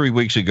 2 or 3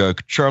 weeks ago.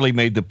 Charlie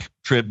made the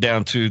trip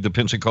down to the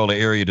Pensacola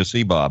area to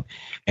see Bob.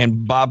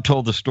 And Bob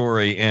told the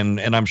story, and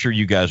I'm sure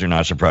you guys are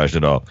not surprised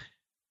at all,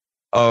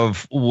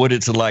 of what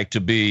it's like to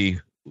be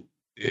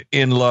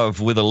in love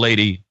with a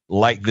lady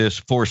like this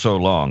for so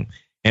long.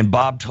 And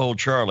Bob told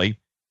Charlie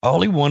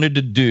all he wanted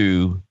to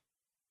do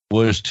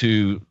was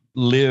to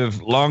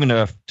live long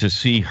enough to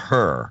see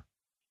her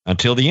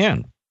until the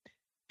end.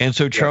 And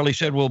so Charlie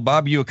said, well,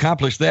 Bob, you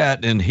accomplished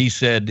that. And he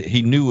said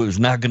he knew it was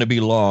not going to be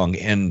long.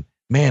 And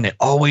man, it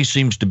always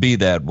seems to be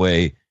that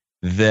way,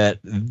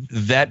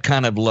 that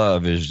kind of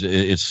love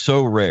it's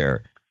so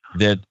rare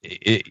that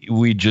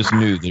we just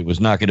knew that it was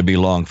not going to be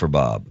long for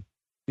Bob.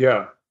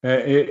 Yeah.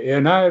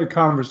 And I had a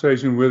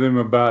conversation with him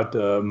about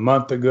a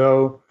month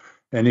ago,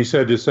 And he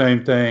said the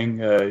same thing.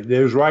 It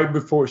was right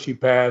before she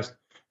passed.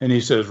 And he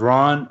says,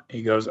 Ron,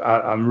 he goes,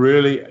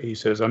 he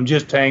says, I'm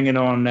just hanging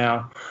on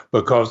now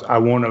because I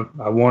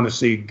want to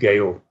see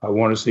Gail. I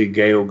want to see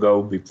Gail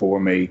go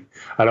before me.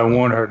 I don't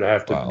want her to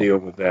have to deal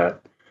with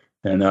that.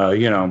 And,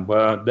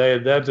 they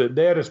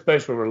had a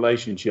special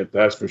relationship,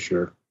 that's for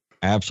sure.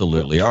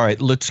 Absolutely. All right,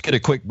 let's get a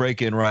quick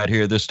break in right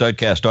here. This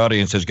Studcast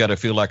audience has got to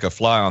feel like a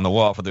fly on the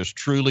wall for this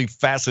truly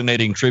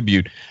fascinating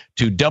tribute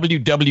to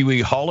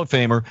WWE Hall of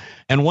Famer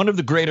and one of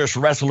the greatest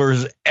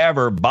wrestlers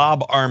ever,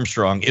 Bob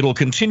Armstrong. It'll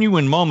continue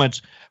in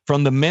moments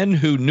from the men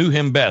who knew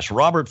him best,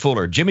 Robert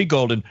Fuller, Jimmy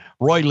Golden,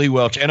 Roy Lee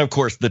Welch, and, of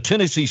course, the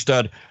Tennessee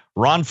stud,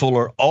 Ron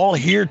Fuller, all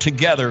here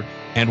together,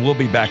 and we'll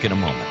be back in a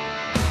moment.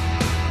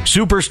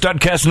 Super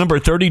Studcast number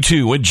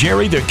 32 with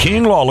Jerry the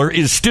King Lawler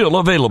is still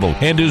available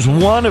and is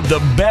one of the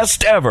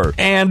best ever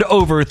and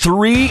over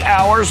 3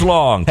 hours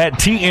long at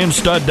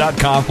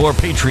tnstud.com or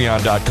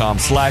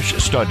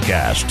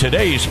patreon.com/studcast.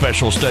 Today's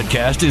special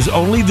Studcast is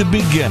only the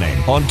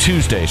beginning. On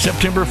Tuesday,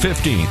 September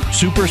 15th,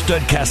 Super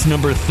Studcast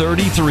number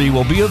 33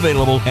 will be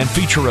available and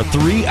feature a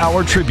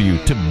 3-hour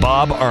tribute to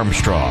Bob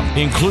Armstrong,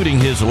 including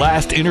his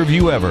last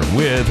interview ever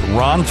with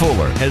Ron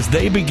Fuller as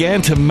they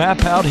began to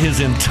map out his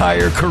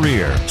entire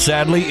career.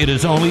 Sadly, it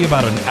is only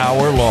about an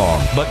hour long,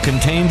 but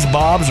contains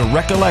Bob's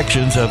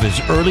recollections of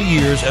his early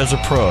years as a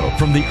pro,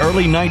 from the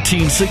early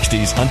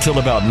 1960s until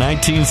about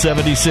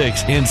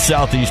 1976 in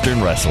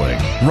Southeastern wrestling.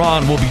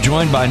 Ron will be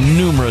joined by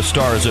numerous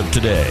stars of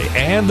today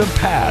and the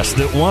past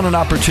that won an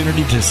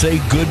opportunity to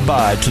say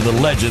goodbye to the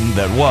legend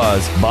that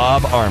was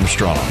Bob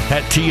Armstrong.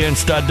 At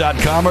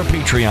tnstud.com or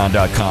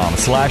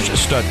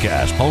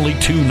patreon.com/studcast. Only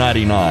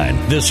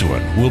 $2.99. This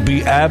one will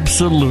be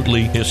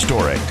absolutely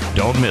historic.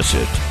 Don't miss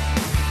it.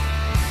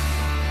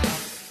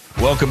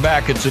 Welcome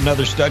back. It's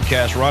another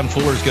Studcast. Ron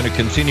Fuller is going to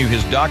continue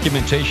his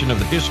documentation of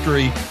the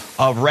history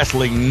of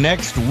wrestling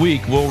next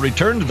week. We'll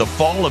return to the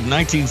fall of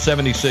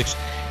 1976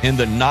 in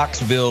the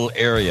Knoxville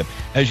area.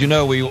 As you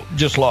know, we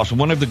just lost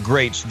one of the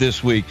greats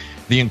this week,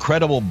 the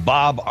incredible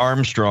Bob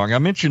Armstrong. I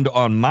mentioned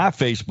on my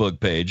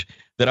Facebook page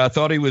that I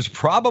thought he was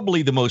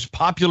probably the most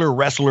popular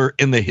wrestler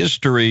in the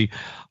history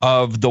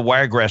of the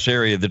Wiregrass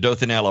area, the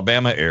Dothan,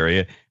 Alabama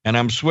area. And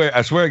I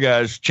swear,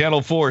 guys,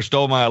 Channel 4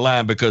 stole my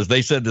line because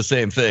they said the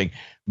same thing.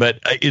 But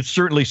it's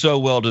certainly so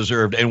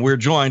well-deserved. And we're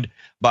joined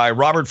by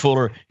Robert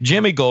Fuller,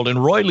 Jimmy Golden,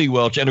 Roy Lee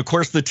Welch, and, of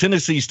course, the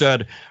Tennessee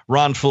stud,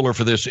 Ron Fuller,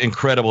 for this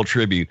incredible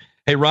tribute.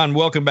 Hey, Ron,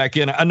 welcome back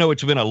in. I know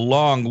it's been a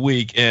long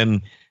week,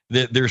 and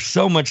there's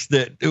so much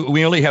that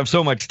we only have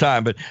so much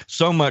time, but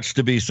so much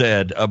to be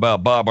said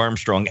about Bob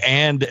Armstrong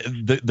and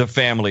the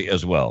family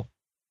as well.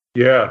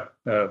 Yeah,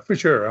 for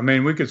sure. I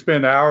mean, we could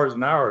spend hours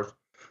and hours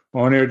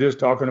on here just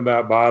talking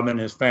about Bob and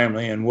his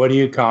family and what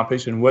he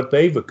accomplished and what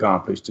they've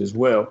accomplished as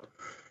well.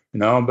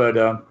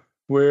 But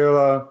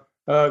we'll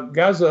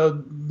guys,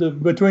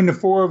 between the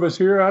four of us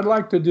here, I'd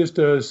like to just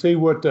see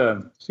what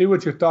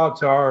your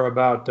thoughts are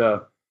about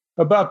the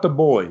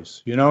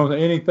boys.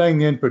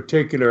 Anything in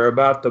particular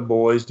about the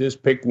boys.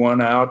 Just pick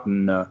one out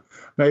and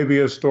maybe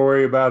a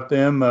story about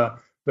them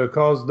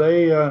because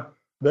they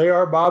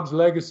are Bob's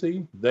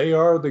legacy. They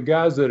are the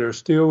guys that are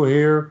still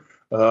here.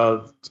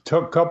 A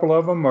couple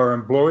of them are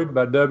employed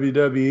by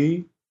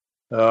WWE.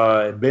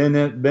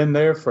 Been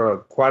there for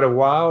quite a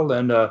while,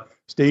 and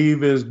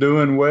Steve is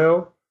doing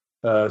well.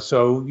 I'd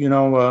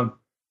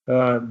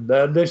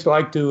just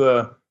like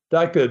to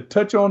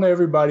touch on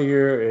everybody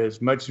here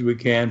as much as we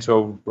can.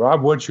 So,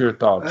 Rob, what's your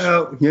thoughts?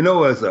 Well,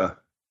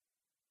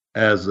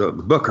 as a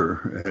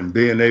booker and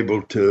being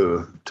able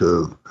to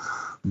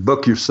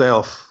book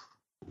yourself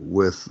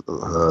with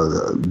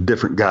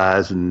different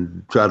guys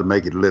and try to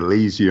make it a little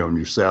easier on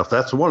yourself.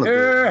 That's one of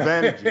the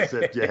advantages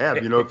that you have.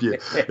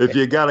 If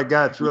you got a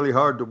guy that's really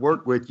hard to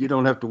work with, you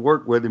don't have to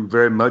work with him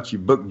very much. You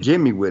book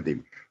Jimmy with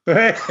him.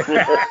 Oh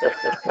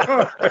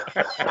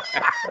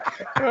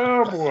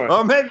boy!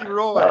 Oh, maybe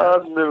Roy.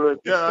 I knew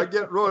it. Yeah, I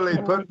get Roy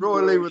Lee. Put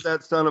Roy Lee with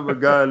that son of a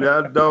gun.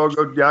 That dog.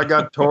 I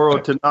got Toro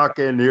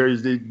Tanaka in here.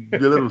 He's a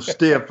little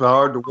stiff,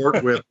 hard to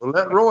work with. Well,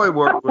 let Roy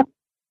work with.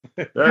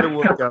 That'll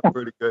work out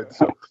pretty good.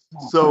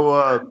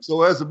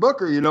 So as a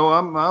booker,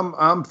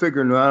 I'm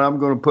figuring out I'm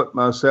going to put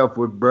myself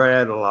with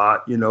Brad a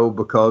lot,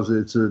 because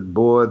it's a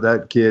boy,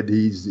 that kid,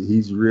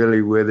 he's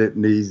really with it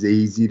and he's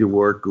easy to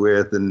work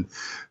with and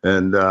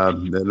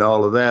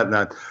all of that. And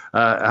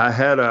I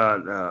had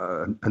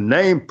a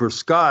name for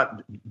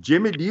Scott.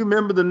 Jimmy, do you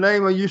remember the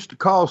name I used to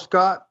call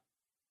Scott?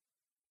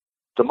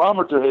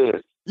 Thermometer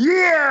head.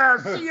 Yeah,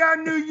 see, I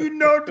knew you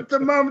know the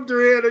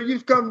thermometer head. I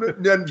used to come to,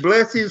 and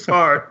bless his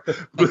heart.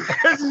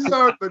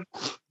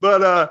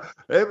 But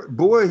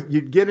boy,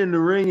 you'd get in the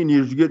ring and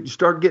you'd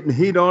start getting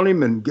heat on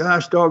him, and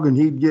gosh dog, and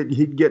he'd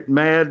get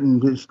mad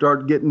and he'd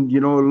start getting,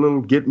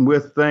 getting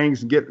with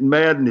things and getting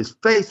mad, and his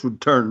face would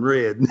turn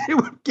red. And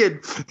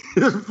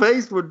his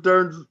face would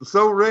turn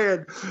so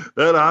red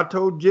that I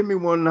told Jimmy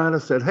one night, I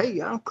said,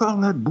 "Hey, I'll call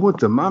that boy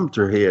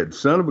Thermometer Head,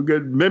 son of a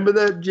good." Remember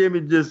that,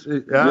 Jimmy?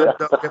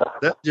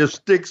 That just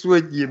sticks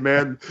with you,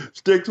 man.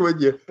 Sticks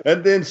with you.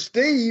 And then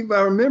Steve,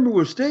 I remember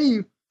with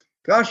Steve,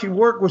 gosh, you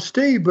worked with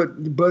Steve, but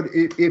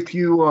if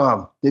you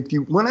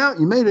went out,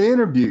 you made an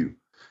interview,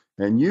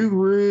 and you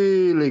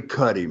really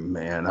cut him,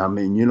 man. I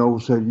mean,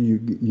 so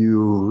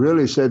you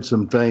really said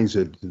some things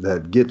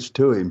that gets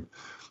to him.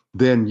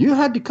 Then you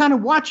had to kind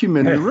of watch him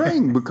in the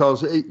ring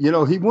because,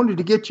 he wanted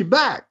to get you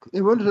back.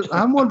 I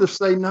wanted to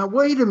say, now,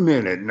 wait a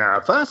minute. Now,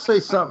 if I say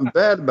something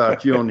bad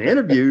about you on the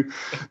interview,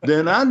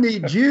 then I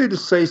need you to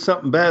say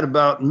something bad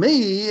about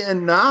me,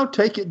 and I'll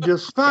take it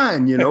just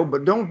fine,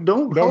 but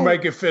don't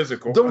make it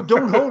physical.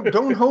 Don't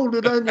hold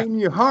it in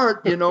your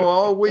heart,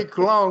 all week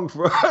long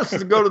for us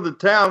to go to the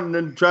town and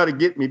then try to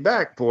get me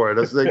back for it.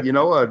 I said,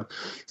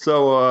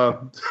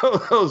 so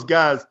those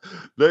guys,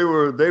 they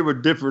were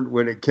different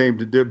when it came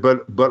to do,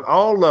 but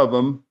all of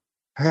them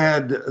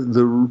had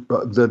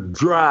the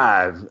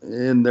drive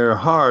in their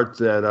heart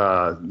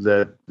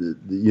that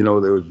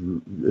there was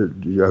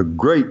a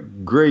great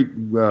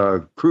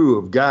crew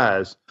of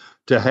guys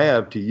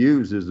to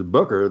use as a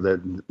booker,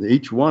 that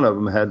each one of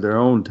them had their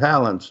own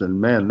talents, and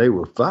man, they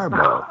were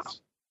fireballs.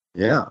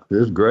 Yeah, it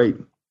was great.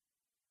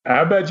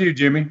 How about you,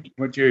 Jimmy?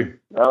 What you?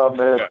 Oh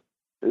man,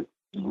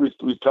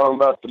 we talking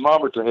about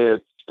thermometer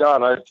head.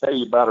 Scott, I tell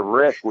you about a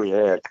wreck we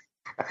had.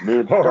 Me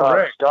and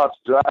Scott's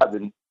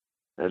driving.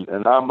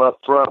 And I'm up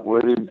front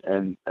with him,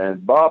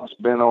 and Bob's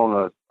been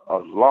on a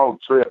long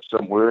trip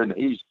somewhere, and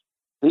he's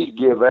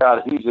give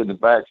out. He's in the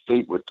back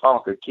seat with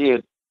Tonka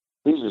Kid.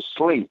 He's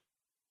asleep,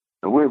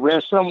 and we're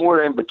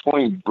somewhere in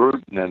between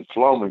Bruton and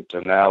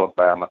Flomaton,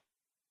 Alabama,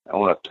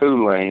 on a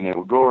 2-lane, and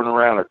we're going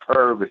around a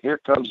curve, and here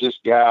comes this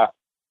guy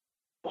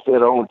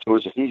head on to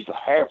us. He's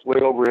halfway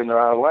over into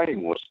our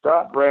lane. Well,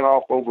 Scott ran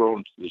off over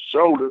on the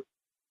shoulder.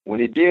 When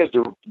he did,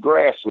 the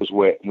grass was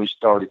wet, and we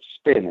started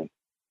spinning.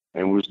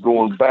 And was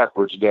going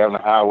backwards down the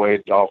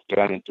highway, off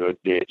down into a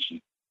ditch.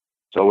 And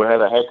so we had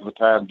a heck of a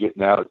time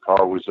getting out. The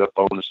car was up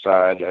on the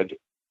side. I had to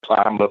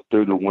climb up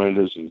through the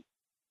windows and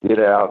get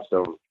out.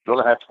 So we're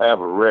going to have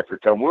a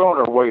record come. We're on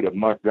our way to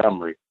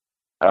Montgomery,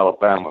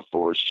 Alabama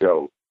for a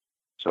show.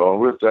 So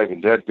we're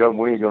thinking, dadgum,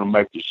 we ain't going to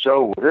make the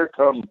show. Well, here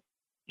comes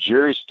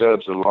Jerry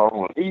Stubbs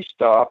along, and he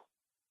stopped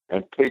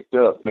and picked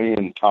up me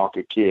and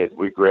Tonka Kid.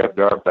 We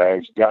grabbed our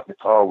bags, got in the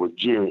car with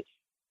Jerry.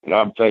 And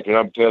I'm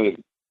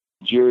telling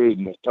Jerry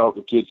and the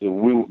Tonka Kid said,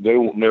 they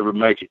won't never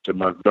make it to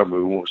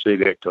Montgomery. We won't see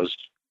that because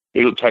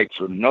it'll take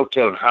for no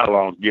telling how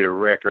long to get a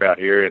wrecker out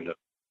here. And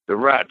the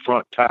right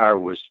front tire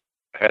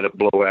had a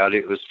blowout.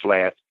 It was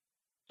flat.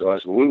 So I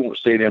said, we won't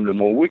see them no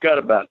more. We got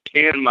about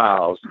 10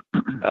 miles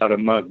out of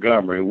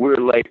Montgomery. We're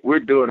late.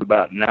 We're doing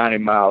about 90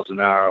 miles an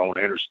hour on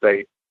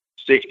Interstate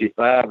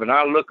 65. And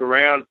I look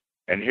around,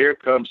 and here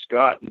comes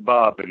Scott and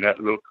Bob in that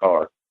little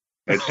car.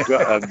 And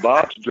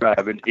Bob's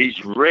driving.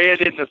 He's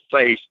red in the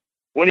face.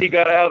 When he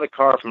got out of the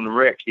car from the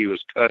wreck, he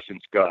was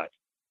cussing Scott.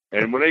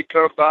 And when they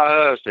come by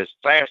us, as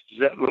fast as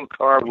that little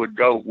car would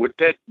go, with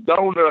that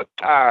donut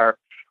tire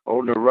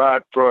on the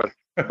right front,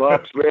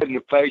 Bob's red in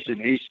the face, and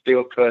he's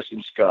still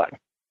cussing Scott.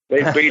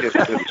 They beat us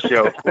to the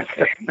show.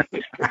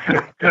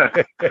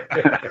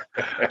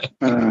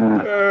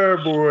 Oh,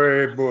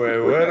 boy.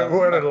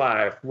 What a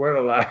life. What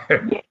a life.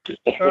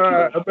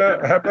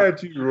 How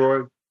about you,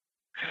 Roy?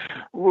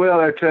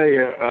 Well, I tell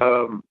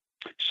you,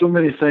 so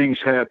many things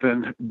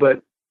happened,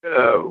 but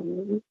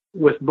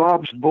with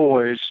Bob's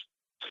boys,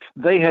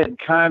 they had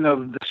kind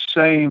of the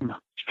same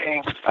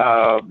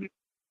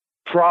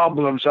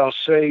problems, I'll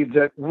say,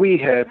 that we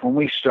had when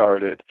we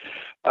started.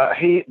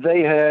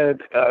 They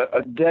had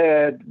a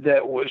dad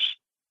that was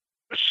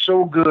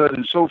so good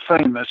and so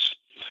famous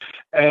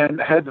and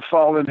had to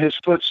follow in his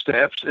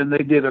footsteps, and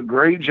they did a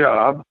great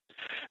job,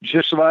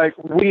 just like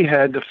we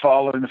had to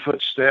follow in the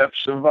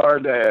footsteps of our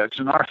dads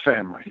and our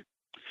family.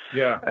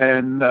 Yeah.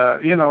 And,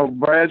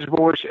 Brad's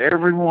boys,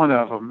 every one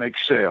of them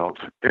excelled.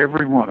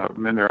 Every one of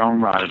them in their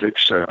own right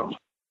excelled.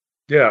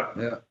 Yeah.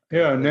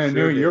 And then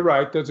you're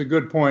right. That's a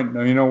good point.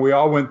 We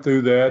all went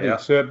through that,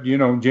 except,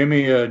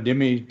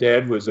 Jimmy's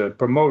dad was a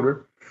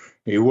promoter.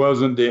 He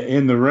wasn't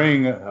in the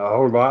ring a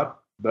whole lot,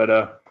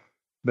 but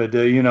we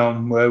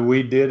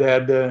did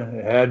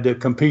had to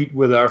compete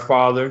with our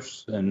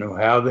fathers and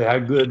how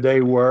good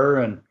they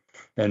were.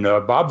 And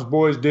Bob's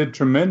boys did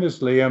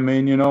tremendously. I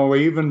mean,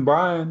 even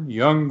Brian,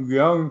 young,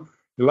 a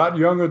lot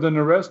younger than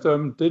the rest of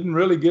them, didn't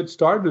really get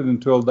started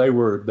until they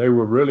were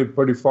really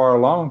pretty far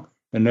along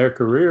in their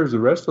careers, the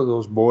rest of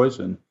those boys,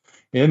 and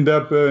end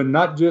up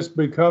not just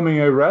becoming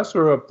a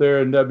wrestler up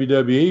there in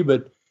WWE,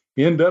 but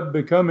end up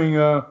becoming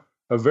a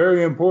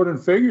very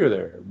important figure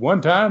there.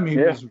 One time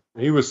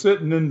he was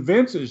sitting in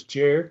Vince's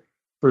chair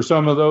for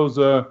some of those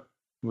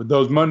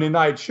Monday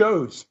night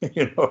shows.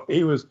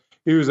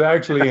 He was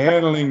actually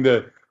handling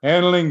the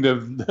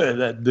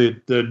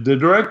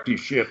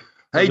directorship.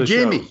 Hey,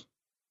 Jimmy, shows.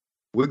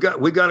 we got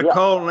to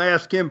call and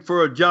ask him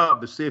for a job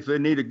to see if they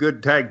need a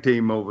good tag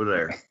team over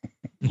there.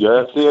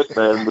 Yeah, that's it,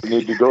 man. We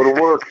need to go to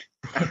work.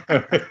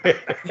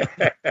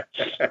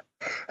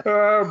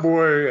 Oh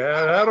boy,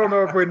 I don't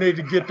know if we need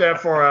to get that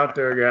far out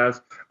there,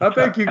 guys. I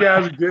think you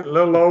guys are getting a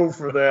little old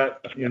for that.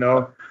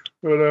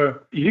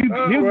 But you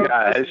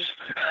guys.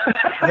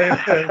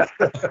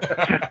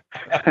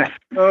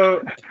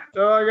 So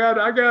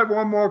I got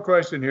one more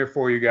question here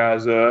for you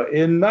guys.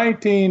 In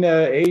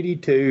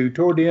 1982,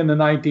 toward the end of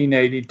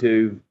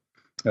 1982,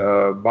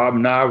 Bob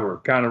and I were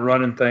kind of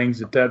running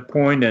things at that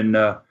point, and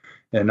I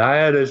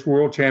had this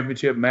world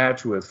championship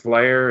match with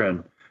Flair,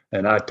 and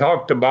I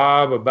talked to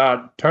Bob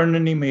about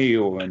turning him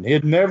heel, and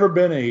he'd never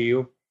been a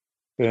heel.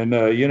 And,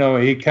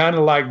 he kind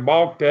of like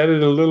balked at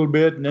it a little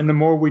bit. And then the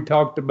more we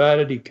talked about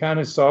it, he kind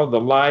of saw the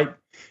light,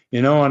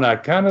 and I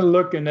kind of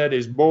looking at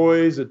his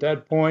boys at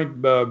that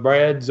point.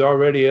 Brad's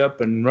already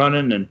up and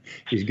running, and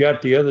he's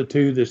got the other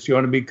two that's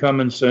going to be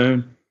coming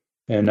soon.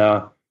 And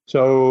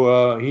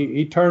so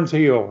he turns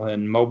heel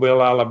in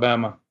Mobile,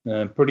 Alabama,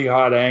 pretty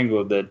hot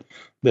angle that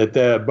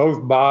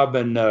both Bob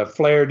and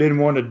Flair didn't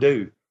want to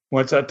do.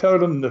 Once I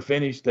told them to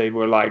finish, they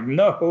were like,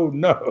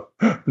 no.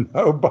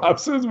 Bob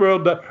says, we're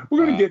going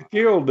to get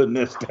killed in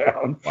this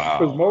town.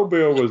 Because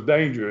Mobile was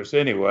dangerous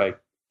anyway.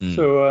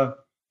 So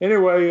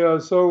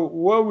so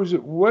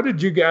what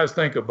did you guys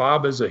think of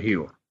Bob as a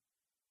heel?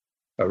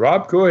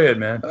 Rob, go ahead,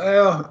 man.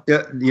 Well,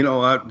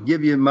 I'll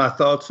give you my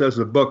thoughts as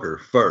a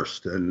booker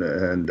first.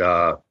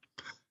 I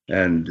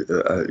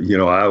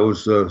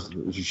was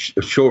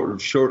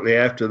shortly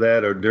after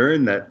that or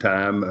during that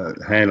time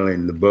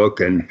handling the book.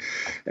 And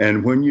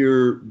when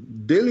you're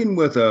dealing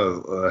with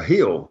a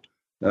heel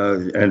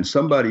and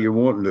somebody you're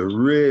wanting to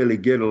really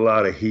get a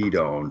lot of heat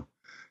on,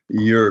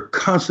 you're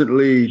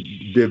constantly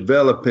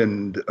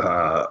developing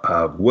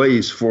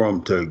ways for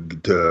them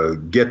to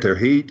get their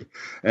heat,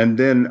 and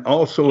then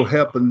also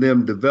helping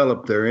them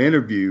develop their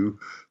interview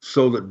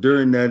so that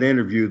during that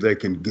interview they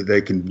can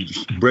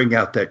bring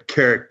out that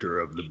character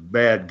of the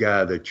bad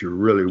guy that you're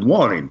really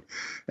wanting.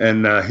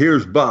 And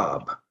here's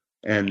Bob,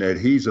 and that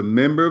he's a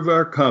member of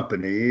our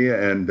company,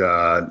 and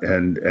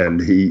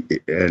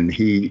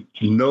he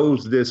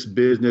knows this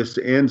business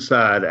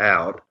inside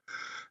out.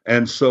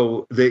 And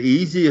so the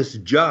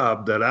easiest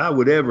job that I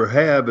would ever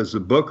have as a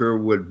booker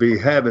would be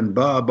having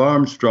Bob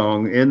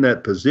Armstrong in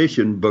that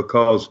position,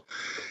 because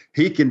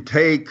he can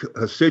take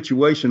a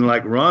situation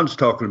like Ron's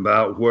talking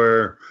about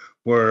where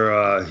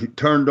he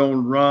turned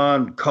on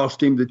Ron,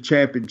 cost him the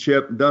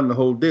championship, and done the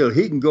whole deal.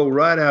 He can go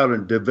right out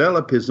and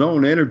develop his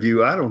own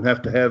interview. I don't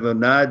have to have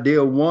an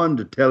ideal one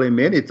to tell him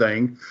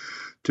anything,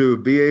 to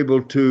be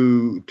able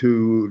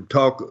to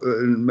talk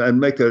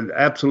and make an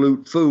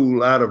absolute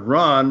fool out of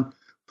Ron,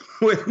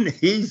 when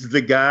he's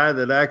the guy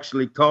that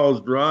actually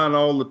caused Ron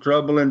all the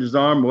trouble in his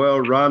arm. Well,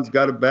 Ron's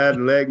got a bad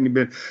leg,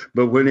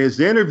 but when his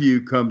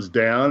interview comes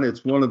down,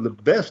 it's one of the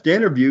best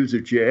interviews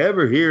that you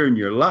ever hear in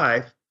your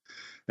life.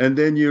 And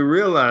then you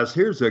realize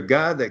here's a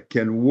guy that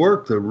can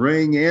work the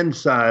ring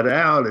inside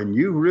out, and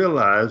you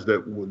realize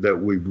that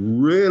we've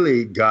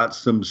really got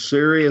some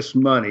serious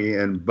money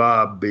in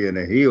Bob being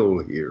a heel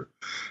here.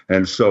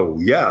 And so,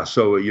 he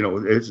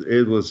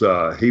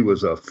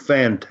was a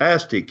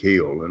fantastic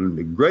heel and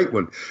a great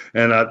one.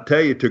 And I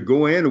tell you, to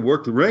go in and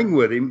work the ring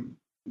with him,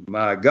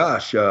 my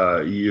gosh,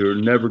 you're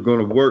never going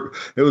to work.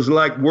 It was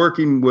like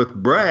working with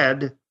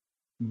Brad,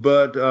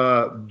 but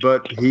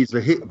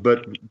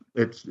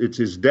it's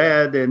his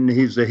dad, and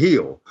he's a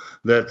heel.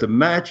 That the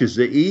match is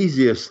the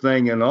easiest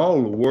thing in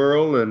all the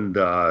world, and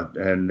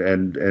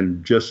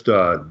just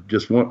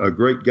want a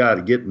great guy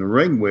to get in the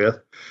ring with.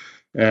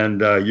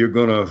 And you're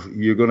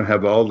gonna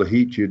have all the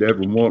heat you'd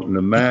ever want in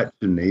a match,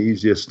 and the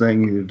easiest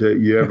thing that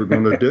you're ever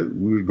gonna do.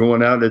 We're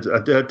going out.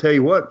 I tell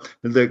you what,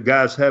 the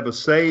guys have a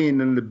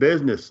saying in the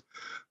business: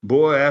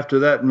 boy, after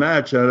that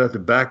match, I'd have to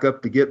back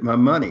up to get my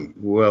money.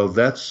 Well,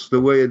 that's the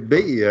way it'd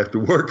be after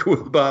working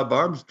with Bob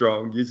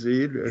Armstrong. You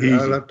see,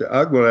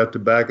 I'm gonna have to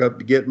back up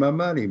to get my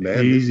money,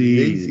 man.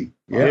 Easy.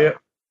 Yeah.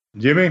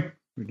 Jimmy,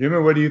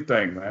 what do you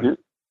think, man?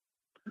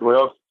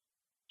 Well,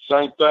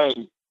 same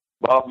thing.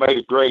 Bob made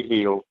a great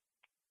heel.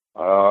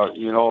 And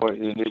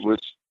it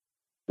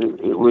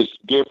was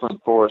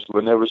different for us.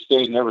 We never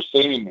seen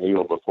him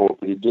heel before,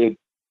 but he did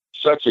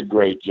such a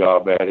great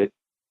job at it.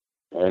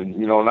 And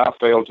and I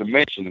failed to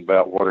mention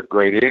about what a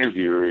great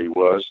interviewer he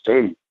was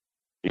too.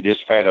 He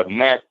just had a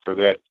knack for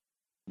that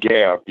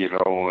gab,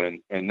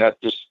 and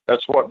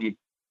that's what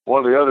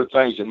one of the other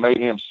things that made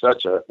him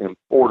such an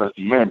important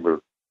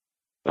member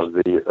of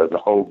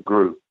the whole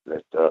group.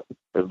 That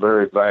a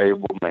very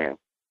valuable man.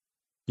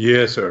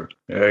 Yes, sir.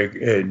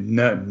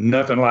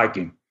 Nothing like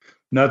him.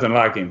 Nothing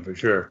like him for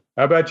sure.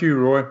 How about you,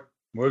 Roy?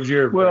 What was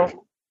your impression?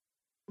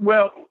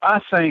 Well, I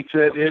think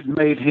that it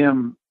made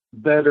him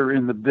better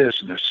in the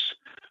business.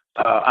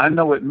 I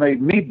know it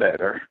made me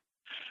better,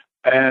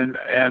 and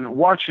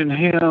watching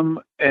him,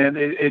 and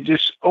it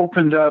just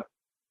opened up.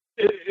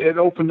 It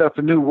opened up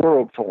a new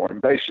world for him,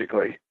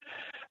 basically,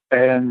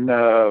 and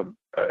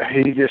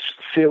he just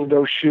filled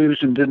those shoes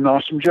and did an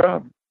awesome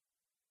job.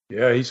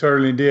 Yeah, he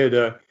certainly did.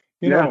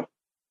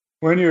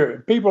 When you're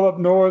people up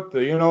north,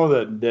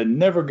 that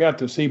never got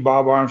to see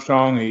Bob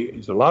Armstrong,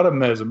 he's a lot of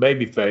them as a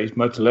baby face,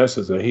 much less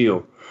as a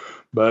heel.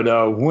 But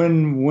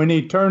when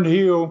he turned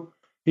heel,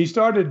 he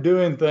started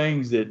doing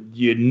things that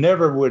you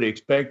never would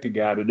expect a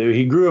guy to do.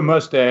 He grew a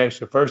mustache.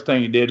 The first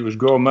thing he did was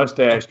grow a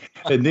mustache.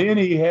 And then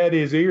he had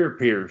his ear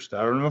pierced.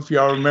 I don't know if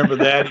y'all remember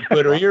that. He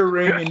put an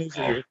earring in his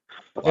ear.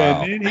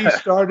 Wow. And then he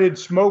started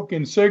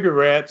smoking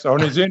cigarettes on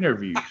his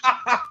interviews.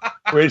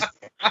 Which,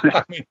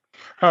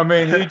 I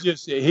mean, he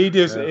just,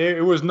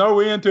 it was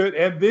no end to it.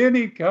 And then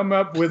he come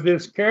up with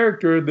this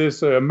character,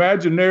 this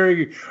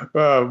imaginary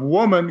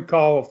woman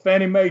called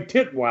Fannie Mae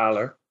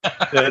Titweiler.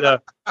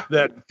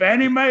 That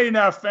Fannie Mae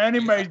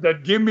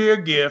that give me a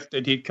gift,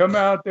 and he'd come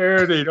out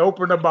there and he'd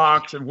open a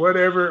box and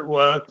whatever it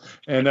was,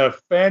 and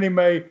Fannie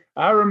Mae.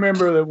 I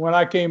remember that when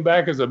I came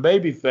back as a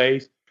baby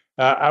face,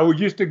 I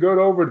used to go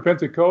over to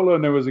Pensacola,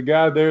 and there was a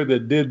guy there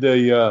that did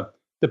the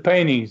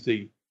paintings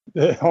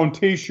on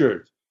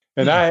T-shirts.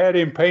 And I had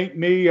him paint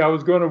me. I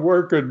was going to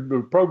work a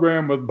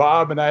program with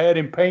Bob, and I had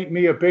him paint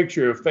me a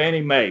picture of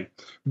Fannie Mae.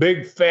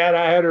 Big, fat.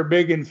 I had her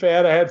big and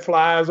fat. I had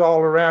flies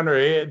all around her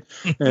head.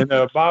 And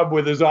Bob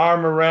with his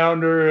arm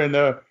around her. And,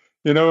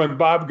 and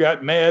Bob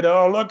got mad.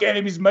 Oh, look at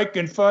him. He's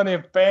making fun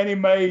of Fannie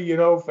Mae,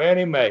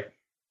 Fannie Mae.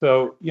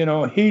 So,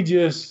 he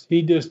just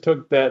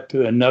took that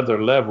to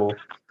another level.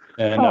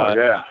 And,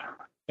 yeah.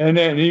 And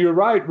then you're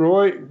right,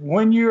 Roy.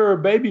 When you're a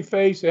baby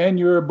face and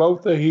you're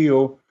both a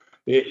heel,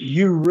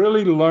 you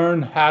really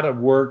learn how to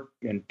work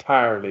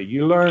entirely.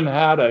 You learn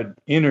how to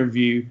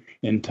interview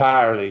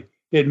entirely.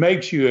 It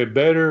makes you a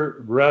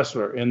better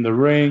wrestler in the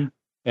ring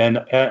and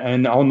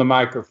on the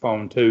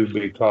microphone too,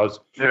 because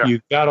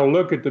you've got to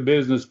look at the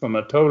business from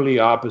a totally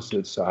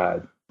opposite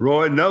side.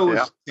 Roy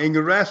knows King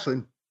of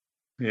Wrestling.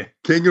 Yeah,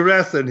 King of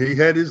Wrestling. He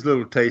had his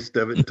little taste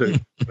of it too.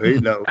 He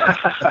knows.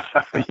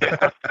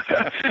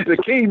 The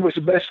King was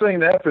the best thing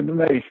that happened to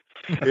me.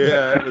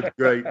 Yeah, it was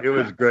great. It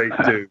was great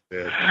too,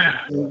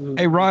 man.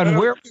 Hey, Ron,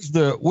 where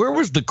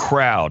was the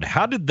crowd?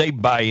 How did they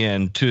buy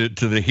in to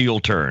the heel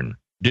turn?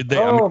 Did they?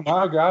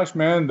 My gosh,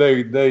 man,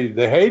 they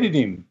hated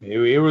him.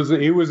 It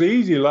was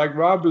easy, like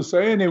Rob was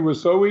saying. It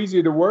was so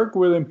easy to work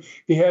with him.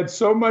 He had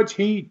so much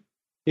heat.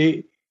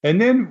 And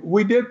then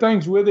we did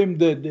things with him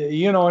that,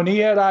 and he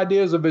had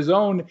ideas of his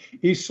own.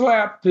 He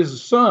slapped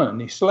his son.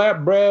 He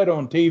slapped Brad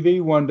on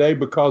TV one day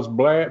because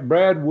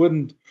Brad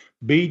wouldn't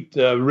beat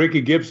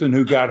Ricky Gibson,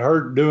 who got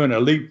hurt doing a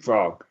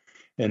leapfrog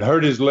and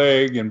hurt his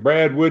leg, and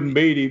Brad wouldn't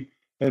beat him.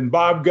 And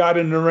Bob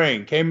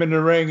came in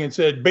the ring and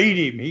said,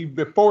 beat him. He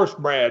forced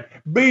Brad,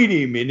 beat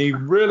him. And he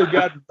really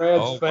got in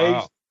Brad's face.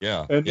 Wow.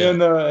 Yeah. And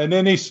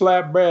then he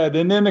slapped Brad.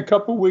 And then a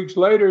couple of weeks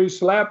later, he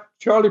slapped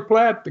Charlie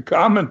Platt, the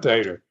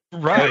commentator.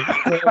 Right.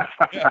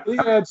 He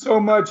had so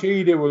much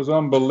heat, it was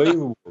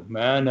unbelievable,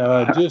 man.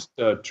 Just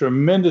a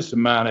tremendous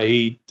amount of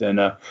heat, and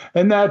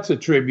that's a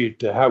tribute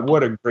to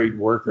what a great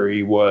worker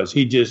he was.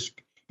 He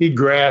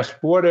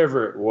grasped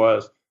whatever it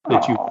was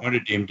that you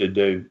wanted him to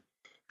do.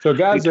 So,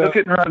 guys, he took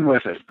it and run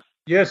with it.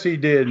 Yes, he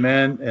did,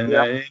 man,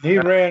 and he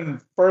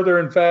ran further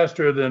and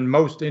faster than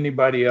most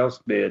anybody else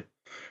did.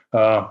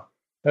 I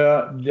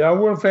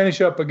want to finish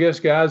up, I guess,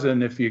 guys,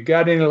 and if you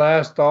got any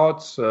last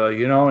thoughts,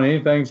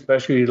 anything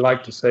special you'd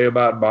like to say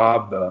about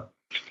Bob,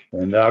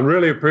 and I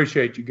really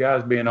appreciate you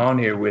guys being on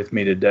here with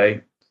me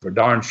today, for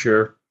darn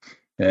sure.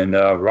 And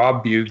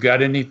Rob, you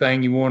got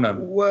anything you want to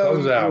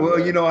close out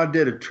with? I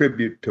did a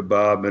tribute to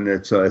Bob, and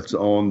it's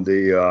on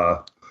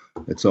the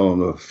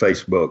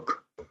Facebook.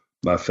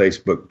 My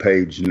Facebook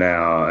page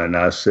now, and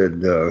I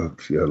said a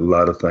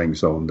lot of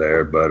things on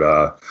there, but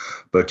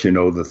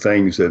the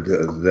things that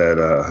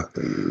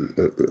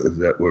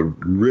were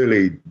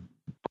really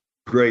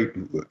great,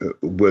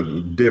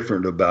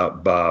 different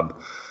about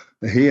Bob.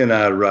 He and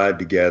I ride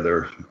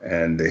together,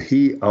 and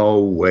he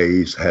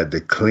always had the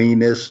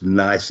cleanest,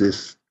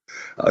 nicest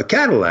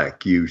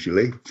Cadillac,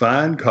 usually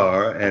fine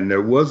car, and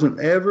there wasn't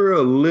ever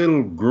a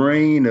little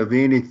grain of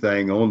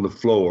anything on the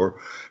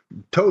floor.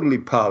 Totally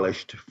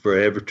polished for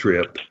every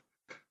trip.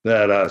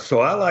 So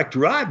I like to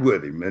ride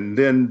with him, and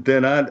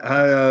then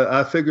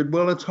I figured,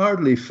 well, it's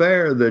hardly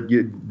fair that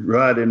you'd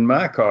ride in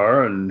my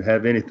car and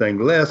have anything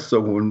less.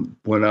 So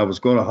when I was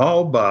going to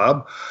haul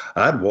Bob,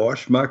 I'd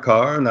wash my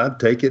car and I'd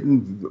take it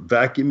and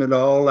vacuum it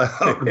all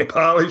out and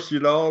polish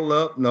it all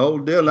up and the whole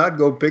deal. And I'd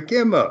go pick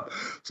him up.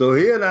 So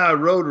he and I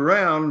rode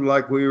around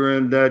like we were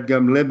in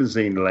dadgum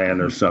limousine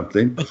land or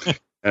something.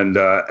 And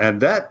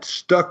that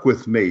stuck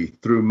with me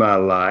through my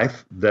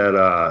life. That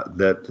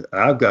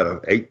I've got an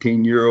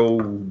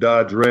 18-year-old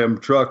Dodge Ram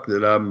truck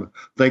that I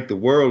think the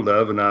world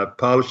of, and I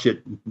polish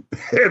it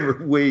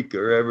every week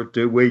or every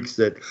 2 weeks.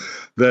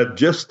 That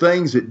just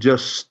things that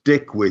just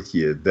stick with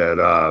you.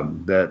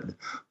 That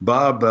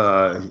Bob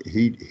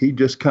he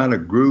just kind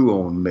of grew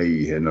on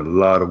me in a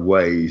lot of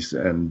ways,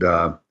 and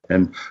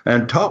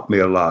taught me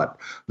a lot.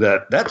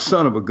 That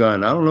son of a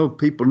gun. I don't know if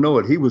people know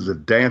it. He was a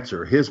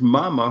dancer. His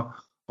mama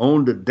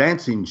owned a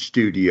dancing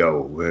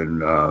studio in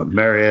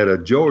Marietta,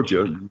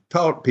 Georgia, and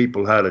taught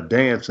people how to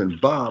dance. And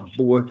Bob,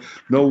 boy,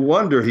 no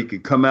wonder he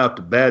could come out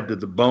to Bad to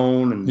the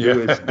Bone and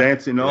do his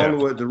dancing all the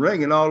way to the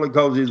ring, and all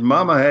because his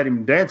mama had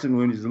him dancing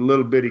when he was a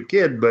little bitty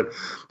kid. But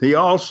he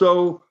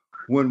also,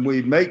 when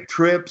we make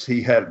trips,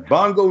 he had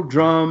bongo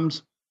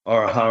drums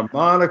or a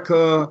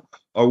harmonica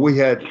or we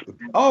had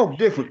all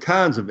different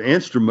kinds of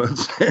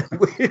instruments, and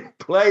we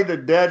played the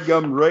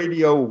dadgum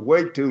radio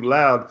way too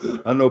loud.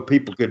 I know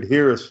people could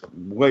hear us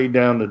way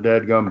down the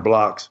dadgum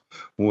blocks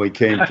when we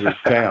came through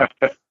town,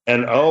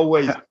 and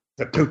always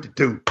on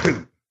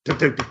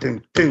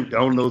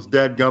those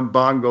dadgum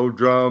bongo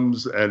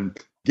drums, and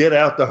get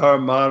out the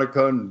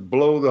harmonica and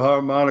blow the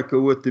harmonica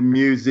with the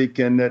music,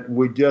 and that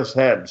we just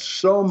had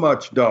so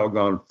much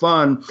doggone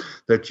fun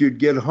that you'd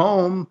get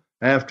home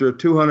after a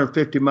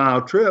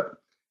 250-mile trip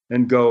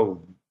and go,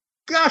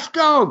 gosh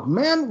dog,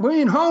 man,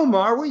 we ain't home,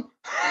 are we?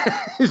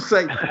 You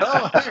say,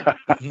 oh,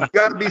 heck,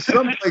 got to be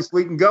someplace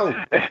we can go.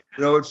 You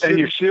know, and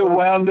you're still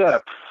wound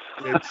up.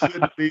 It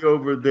shouldn't be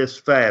over this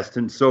fast.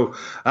 And so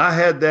I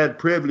had that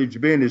privilege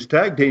being his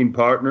tag team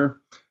partner.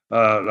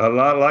 A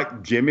lot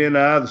like Jimmy and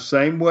I, the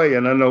same way.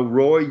 And I know,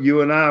 Roy,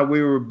 you and I,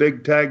 we were a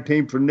big tag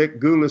team for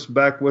Nick Goulas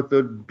back with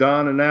the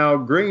Don and Al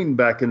Green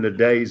back in the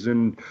days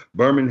in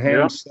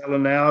Birmingham,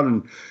 selling out.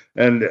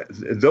 And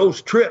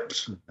those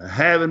trips,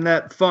 having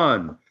that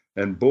fun.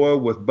 And boy,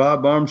 with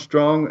Bob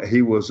Armstrong,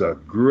 he was a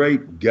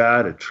great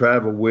guy to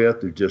travel with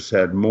who just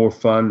had more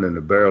fun than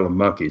a barrel of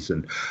monkeys.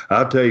 And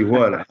I'll tell you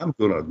what, I'm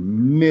going to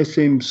miss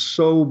him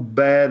so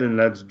bad. And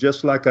that's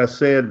just like I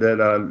said, that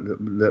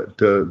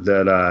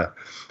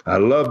I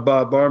love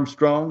Bob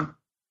Armstrong,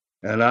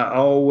 and I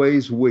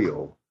always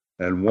will.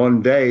 And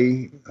one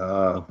day,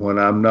 when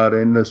I'm not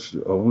on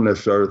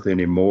this earth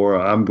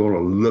anymore, I'm going to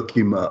look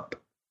him up.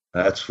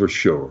 That's for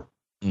sure.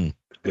 Mm.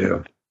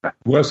 Yeah.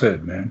 Well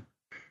said, man.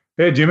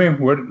 Hey, Jimmy,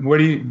 what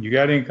do you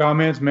got any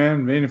comments,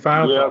 man? Any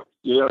final?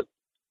 Yeah.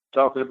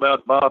 Talking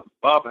about Bob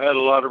had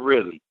a lot of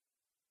rhythm,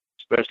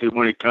 especially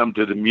when it come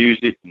to the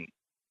music and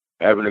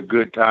having a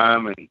good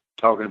time, and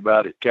talking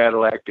about his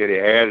Cadillac that he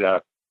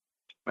had.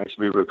 Makes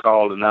me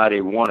recall the night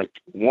he won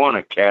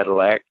a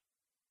Cadillac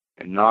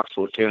in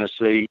Knoxville,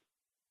 Tennessee.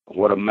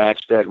 What a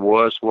match that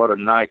was. What a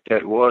night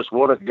that was.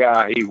 What a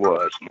guy he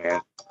was,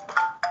 man.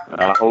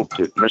 And I hope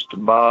that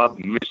Mr. Bob,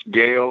 Miss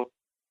Gail,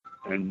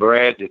 and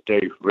Brad, that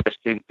they rest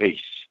in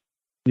peace.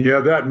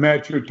 Yeah, that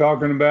match you're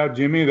talking about,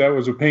 Jimmy, that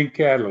was a pink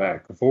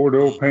Cadillac, a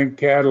four-door pink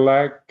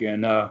Cadillac,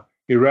 and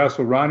he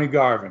wrestled Ronnie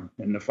Garvin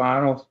in the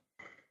finals.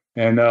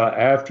 And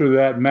after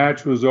that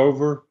match was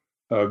over,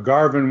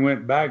 Garvin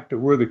went back to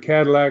where the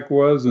Cadillac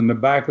was in the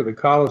back of the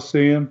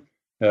Coliseum.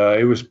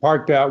 It was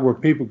parked out where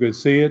people could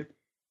see it.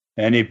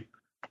 And he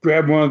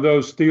grabbed one of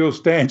those steel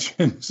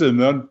stanchions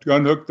and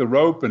unhooked the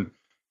rope and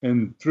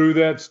threw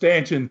that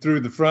stanchion through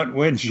the front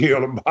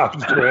windshield of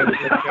Bob's Dread.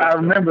 I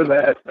remember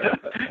that. Man,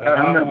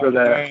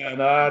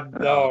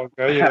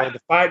 the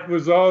fight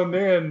was on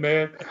then,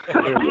 man.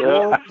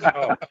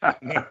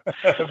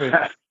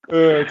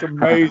 It's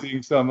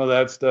amazing, some of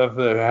that stuff,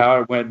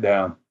 how it went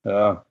down.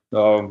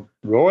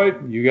 Roy,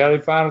 you got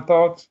any final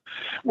thoughts?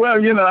 Well,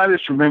 I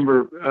just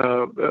remember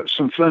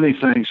some funny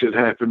things that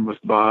happened with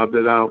Bob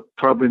that I'll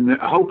probably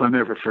hope I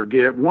never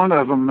forget. One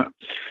of them,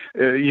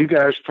 you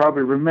guys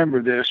probably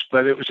remember this,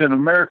 but it was in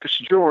Americus,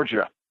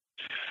 Georgia.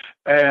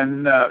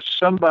 And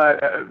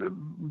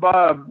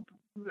Bob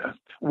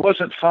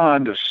wasn't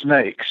fond of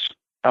snakes.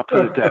 I'll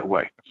put it that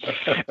way.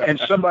 And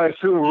somebody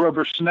threw a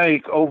rubber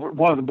snake over,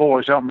 one of the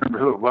boys, I don't remember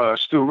who it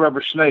was, threw a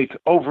rubber snake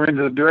over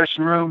into the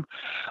dressing room.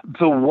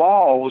 The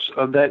walls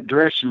of that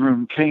dressing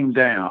room came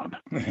down.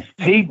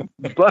 He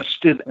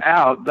busted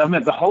out. I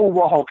mean, the whole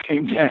wall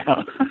came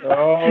down.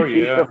 Oh,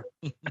 yeah.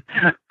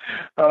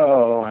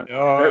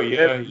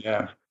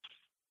 Yeah.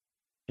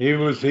 He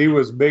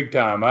was big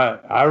time.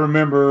 I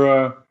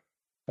remember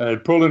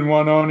pulling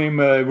one on him.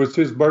 It was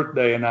his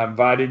birthday, and I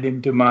invited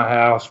him to my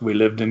house. We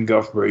lived in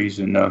Gulf Breeze,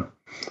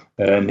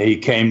 and he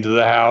came to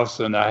the house,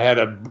 and I had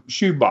a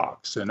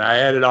shoebox, and I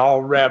had it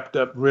all wrapped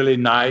up really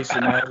nice,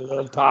 and I had a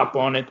little top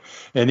on it.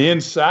 And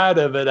inside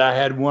of it, I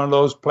had one of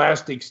those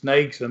plastic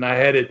snakes, and I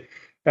had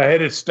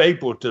it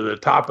stapled to the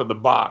top of the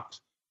box,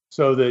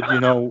 so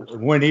that,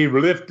 when he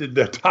lifted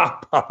the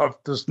top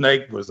off, the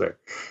snake was there.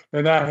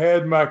 And I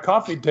had my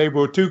coffee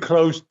table too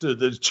close to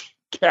the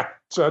couch,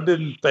 so I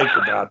didn't think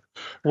about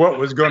what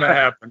was going to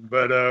happen.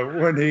 But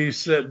when he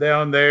sat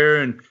down there,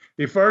 and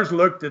he first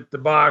looked at the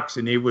box,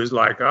 and he was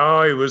like,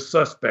 he was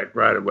suspect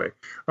right away.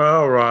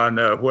 Oh, Ron,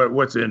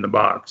 what's in the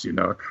box?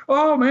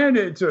 Oh man,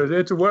 it's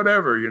a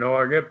whatever.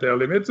 I kept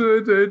telling him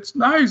it's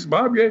nice,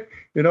 Bob. Yeah,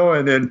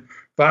 and then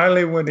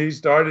finally when he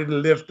started to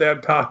lift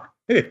that top,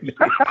 he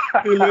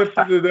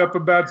lifted it up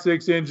about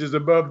 6 inches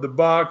above the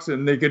box,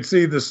 and they could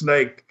see the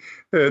snake.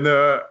 And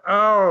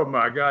oh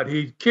my God,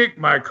 he kicked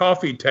my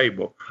coffee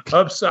table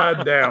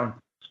upside down,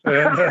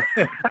 and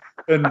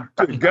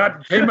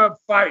came up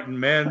fighting,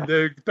 man.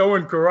 They're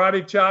throwing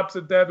karate chops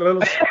at that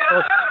little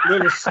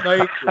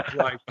snake. It's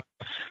like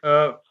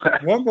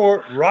one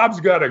more. Rob's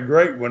got a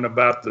great one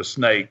about the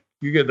snake.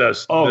 You get the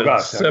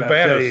Savannah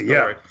story.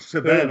 Yeah,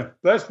 Savannah.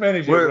 Let's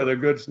finish it with a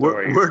good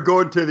story. We're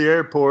going to the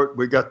airport.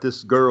 We got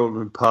this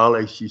girl in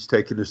Polly. She's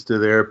taking us to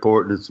the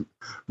airport, and it's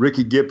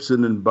Ricky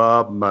Gibson and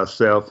Bob and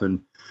myself, and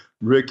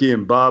Ricky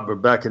and Bob are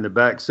back in the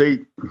back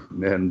seat,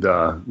 and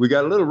we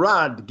got a little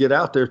ride to get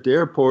out there at the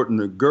airport, and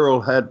the girl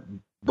had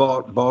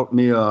bought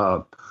me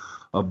a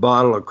a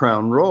bottle of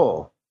Crown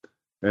Royal,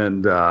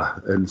 and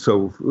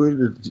so we had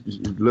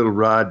a little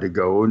ride to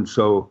go, and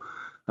so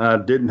I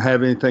didn't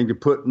have anything to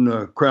put in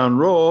the Crown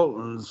Royal,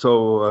 and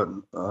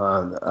so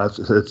I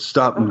said,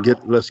 "Stop and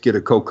let's get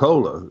a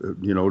Coca-Cola,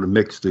 to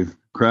mix the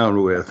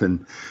Crown with,"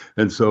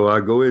 and so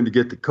I go in to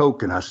get the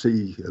Coke, and I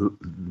see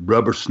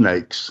rubber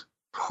snakes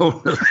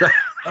on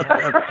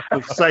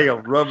the sale,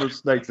 rubber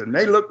snakes, and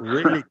they look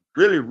really,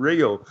 really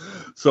real.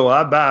 So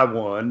I buy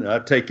one, I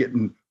take it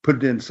and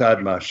put it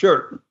inside my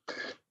shirt.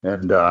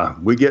 And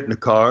we get in the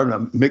car, and I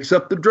mix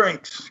up the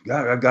drinks.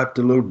 I got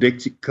the little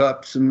Dixie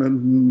cups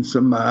and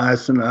some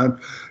ice, and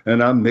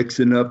I'm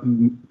mixing up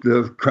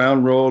the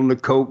Crown Royal and the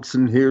Cokes.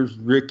 And here's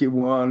Ricky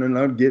one, and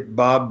I get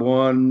Bob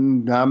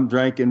one. I'm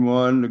drinking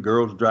one. The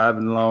girl's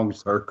driving along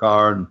with her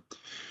car,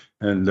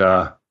 and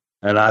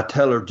I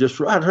tell her just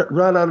right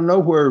out of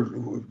nowhere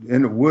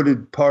in the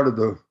wooded part of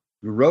the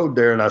road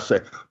there, and I say,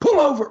 pull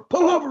over,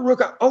 Rick.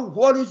 Oh,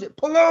 what is it?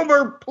 Pull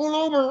over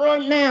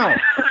right now.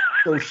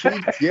 So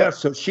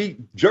she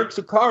jerks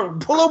the car,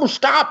 pull over,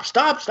 stop.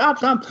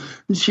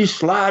 And she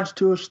slides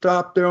to a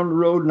stop there on the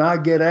road, and I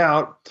get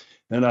out,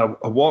 and I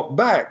walk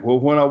back.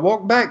 Well, when I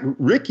walk back,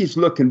 Ricky's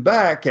looking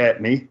back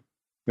at me.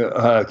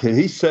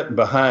 He's sitting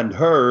behind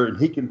her, and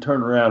he can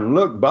turn around and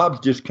look. Bob's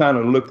just kind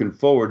of looking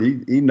forward.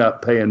 He's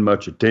not paying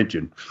much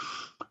attention.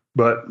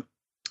 But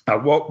I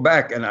walk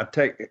back, and I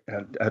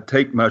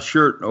take my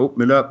shirt and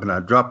open it up, and I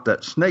drop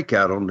that snake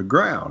out on the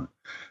ground.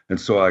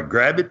 And so I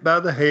grab it by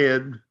the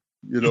head,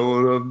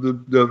 of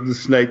the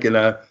snake, and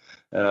I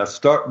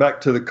start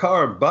back to the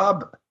car.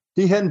 Bob,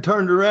 he hadn't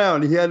turned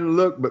around, he hadn't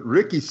looked, but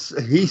Ricky,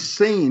 he's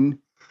seen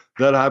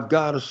that I've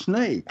got a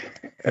snake,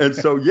 and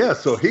so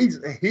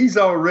he's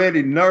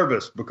already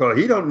nervous because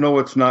he don't know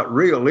it's not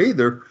real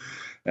either,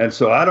 and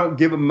so I don't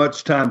give him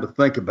much time to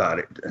think about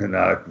it, and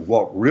I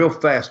walk real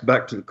fast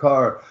back to the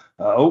car.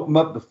 I open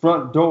up the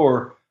front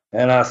door,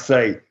 and I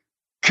say,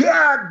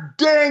 "God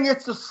dang,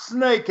 it's a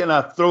snake!" And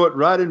I throw it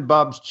right in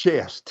Bob's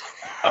chest.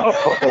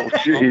 Oh,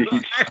 geez.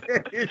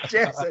 His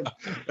chest,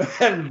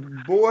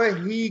 and boy,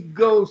 he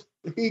goes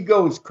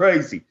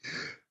crazy,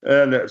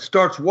 and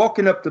starts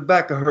walking up the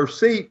back of her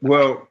seat.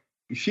 Well,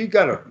 she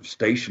got a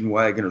station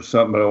wagon or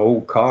something, an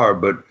old car,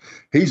 but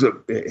he's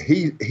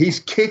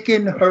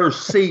kicking her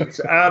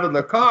seats out of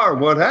the car.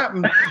 What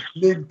happened?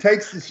 He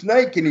takes the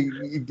snake and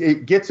he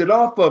gets it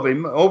off of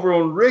him over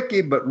on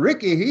Ricky, but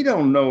Ricky, he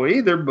don't know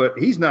either, but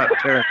he's not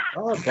tearing the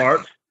car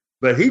apart.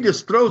 But he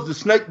just throws the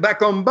snake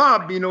back on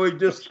Bob. He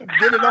just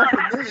get it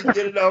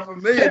off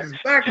of me, and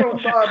it's back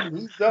on Bob, and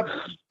he's up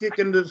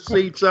kicking the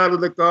seats out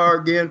of the car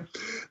again.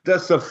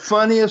 That's the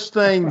funniest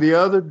thing. The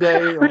other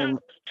day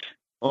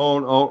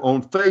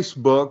on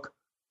Facebook,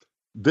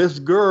 this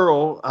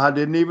girl, I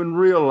didn't even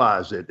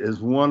realize it, is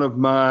one of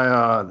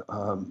my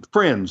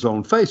friends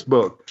on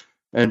Facebook.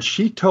 And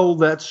she told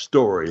that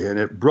story, and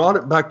it brought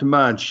it back to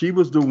mind. She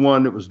was the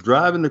one that was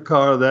driving the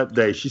car that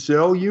day. She said,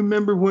 "Oh, you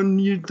remember when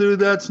you threw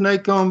that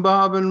snake on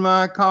Bob in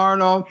my car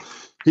and all?"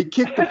 He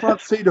kicked the front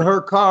seat of her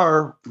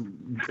car,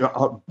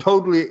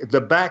 totally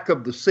the back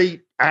of the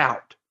seat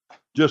out,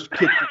 just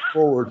kicked it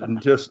forward, and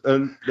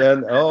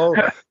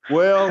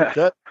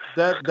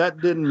that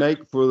didn't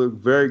make for a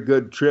very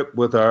good trip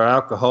with our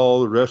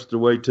alcohol the rest of the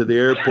way to the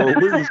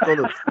airport. We was going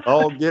to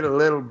all get a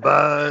little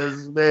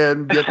buzz,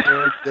 man, get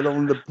there, get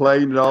on the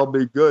plane, and all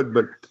be good.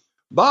 But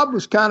Bob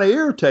was kind of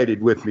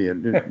irritated with me,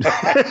 and it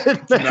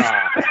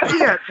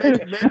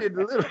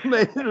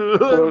made it a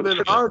little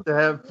bit hard to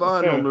have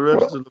fun on the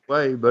rest of the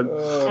way. But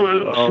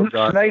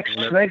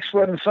snakes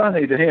wasn't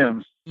funny to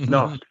him.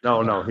 No,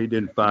 he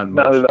didn't find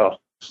much. Not at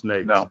all.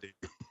 Snakes. No.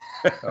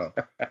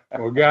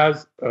 Well,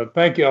 guys,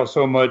 thank y'all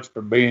so much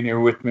for being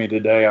here with me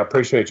today. I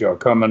appreciate y'all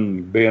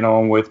coming, being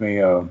on with me.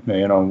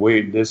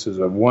 This is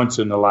a once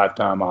in a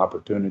lifetime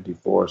opportunity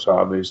for us.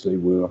 Obviously,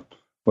 we'll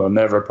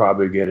never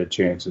probably get a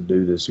chance to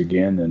do this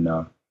again, and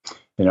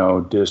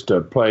just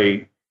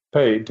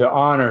to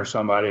honor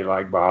somebody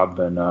like Bob,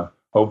 and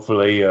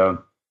hopefully,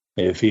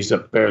 if he's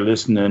up there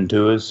listening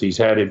to us, he's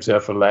had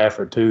himself a laugh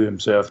or two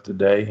himself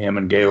today. Him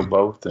and Gail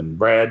both, and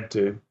Brad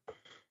too.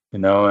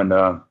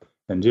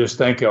 And just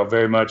thank y'all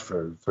very much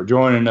for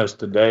joining us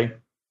today.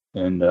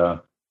 And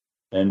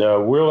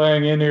we'll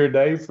hang in here,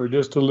 Dave, for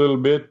just a little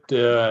bit.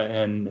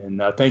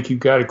 And I think you've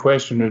got a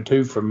question or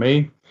two for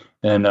me.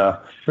 And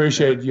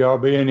appreciate y'all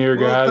being here,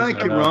 guys. Well,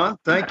 thank you, Ron.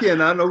 Thank you.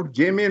 And I know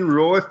Jimmy and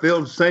Roy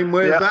feel the same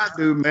way as I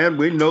do, man.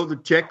 We know the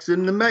check's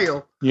in the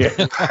mail. Yeah.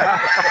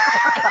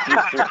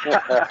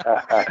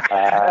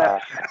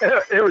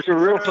 It was a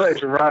real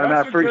pleasure, Ron, and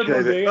I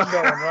appreciate it.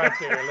 Right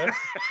there.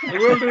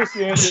 We'll just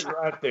end it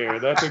right there.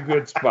 That's a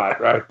good spot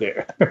right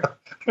there.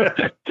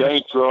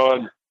 Thanks,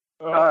 Ron.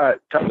 All right.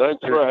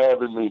 Thanks for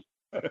having me.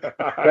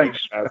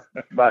 Thanks.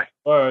 Bye.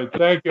 All right.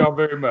 Thank y'all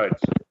very much.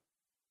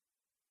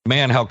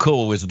 Man, how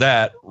cool was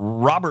that?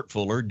 Robert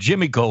Fuller,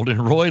 Jimmy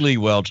Golden, Roy Lee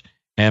Welch,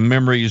 and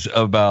memories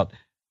about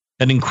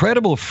an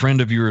incredible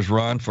friend of yours,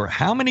 Ron. For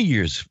how many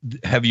years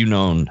have you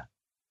known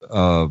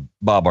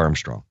Bob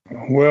Armstrong?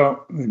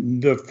 Well,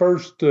 the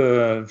first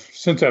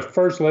since I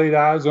first laid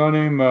eyes on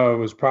him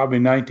was probably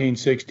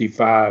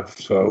 1965.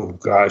 So,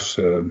 gosh,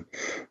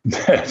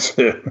 that's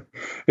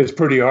it's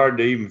pretty hard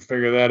to even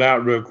figure that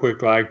out real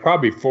quick. Like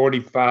probably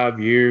 45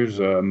 years,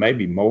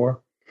 maybe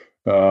more,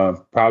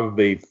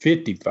 probably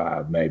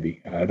 55,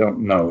 maybe. I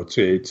don't know.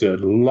 It's a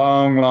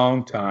long,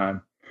 long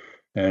time,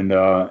 and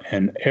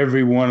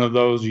every one of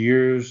those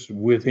years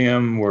with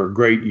him were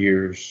great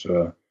years.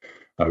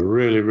 I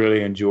really,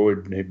 really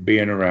enjoyed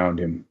being around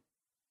him.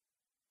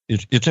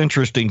 It's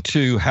interesting,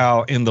 too,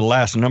 how in the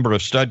last number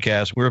of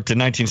Studcasts, we're up to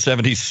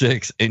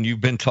 1976, and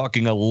you've been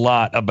talking a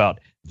lot about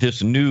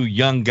this new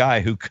young guy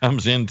who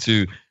comes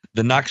into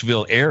the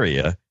Knoxville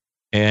area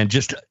and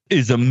just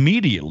is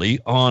immediately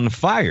on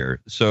fire.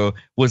 So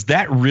was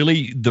that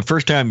really the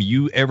first time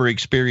you ever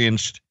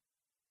experienced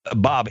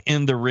Bob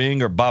in the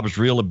ring or Bob's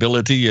real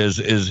ability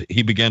as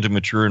he began to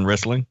mature in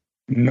wrestling?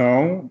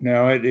 No,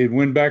 it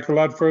went back a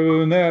lot further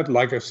than that.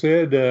 Like I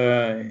said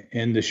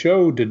in the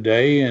show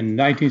today, in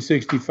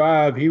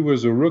 1965, he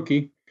was a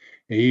rookie.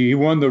 He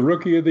won the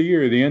Rookie of the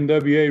Year, the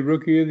NWA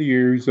Rookie of the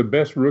Year. He's the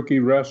best rookie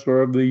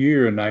wrestler of the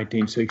year in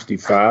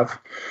 1965.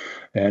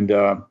 And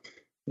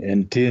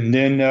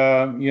then,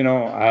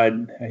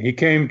 he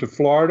came to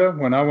Florida.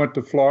 When I went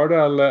to Florida,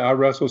 I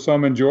wrestled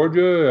some in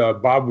Georgia.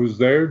 Bob was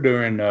there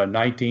during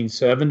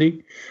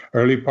 1970,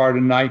 early part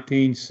of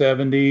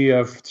 1970,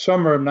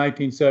 summer of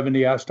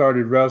 1970, I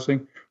started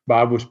wrestling.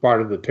 Bob was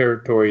part of the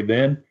territory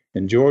then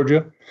in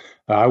Georgia.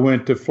 I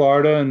went to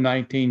Florida in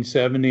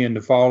 1970, in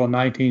the fall of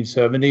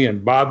 1970,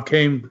 and Bob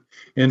came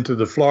into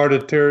the Florida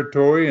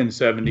territory in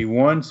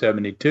 71,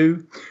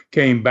 72,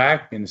 came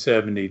back in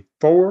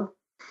 74.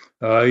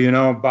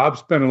 Bob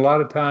spent a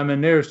lot of time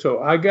in there,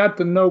 so I got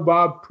to know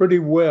Bob pretty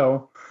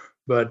well,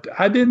 but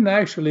I didn't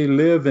actually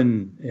live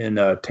in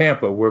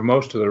Tampa where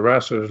most of the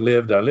wrestlers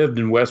lived. I lived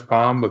in West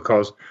Palm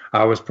because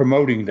I was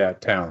promoting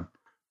that town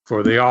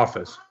for the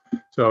office.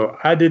 So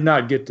I did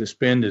not get to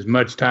spend as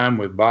much time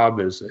with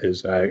Bob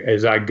as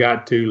I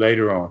got to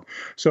later on.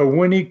 So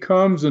when he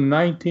comes in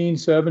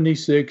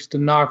 1976 to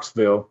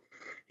Knoxville,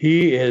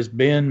 he has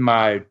been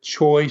my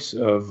choice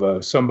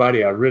of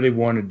somebody I really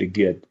wanted to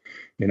get.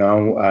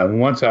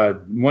 Once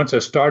I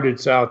started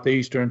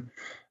Southeastern,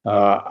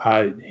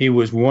 he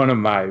was one of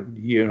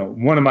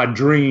my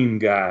dream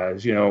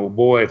guys.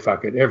 Boy, if I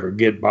could ever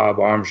get Bob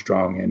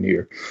Armstrong in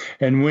here.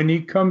 And when he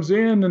comes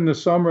in the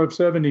summer of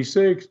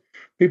 76,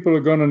 people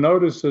are going to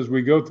notice as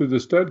we go through the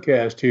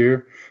Studcast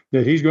here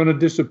that he's going to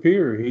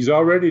disappear. He's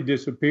already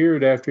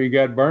disappeared after he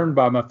got burned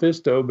by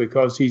Mephisto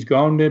because he's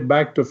gone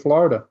back to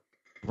Florida,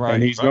 right?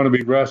 And he's going to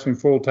be wrestling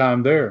full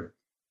time there.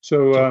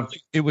 So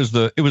it was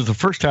the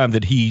first time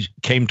that he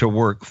came to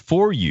work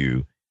for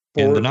you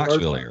in the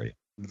Knoxville area.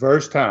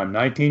 First time,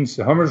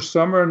 summer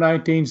of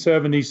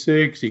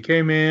 1976. He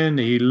came in,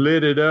 he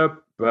lit it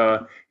up.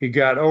 He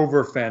got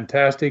over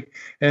fantastic.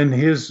 And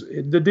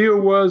the deal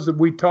was that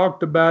we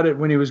talked about it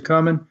when he was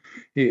coming.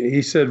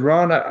 He said,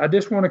 Ron, I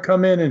just want to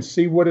come in and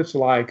see what it's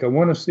like. I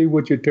want to see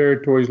what your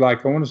territory is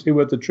like. I want to see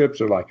what the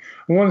trips are like.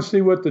 I want to see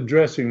what the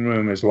dressing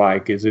room is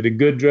like. Is it a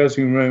good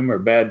dressing room or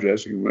bad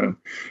dressing room?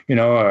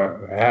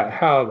 Or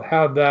how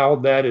all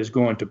that is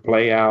going to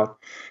play out.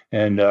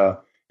 And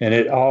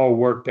it all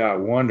worked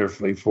out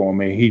wonderfully for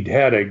me. He'd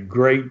had a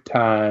great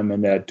time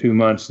in that 2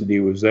 months that he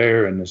was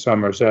there in the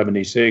summer of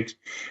 76.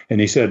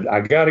 And he said,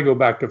 I got to go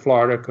back to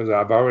Florida because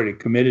I've already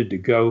committed to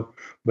go.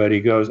 But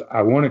he goes,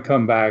 I want to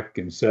come back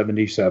in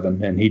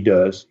 77. And he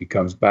does. He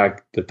comes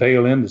back the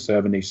tail end of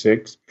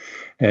 76.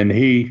 And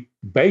he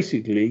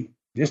basically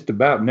just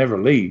about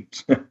never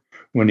leaves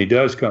when he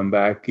does come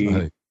back.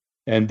 Right.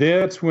 And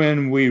that's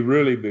when we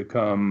really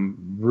become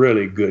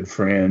really good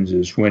friends,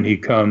 is when he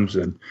comes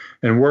and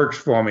works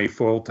for me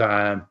full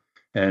time.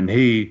 And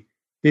he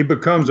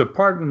becomes a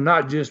part of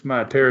not just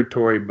my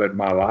territory, but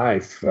my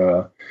life.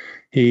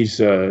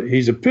 He's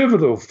a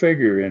pivotal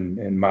figure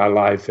in my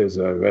life as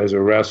a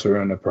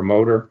wrestler and a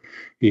promoter.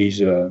 He's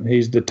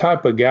the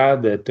type of guy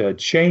that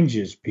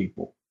changes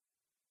people.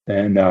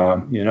 And,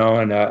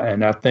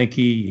 and I think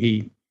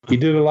he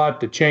did a lot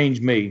to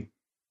change me.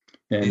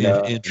 And,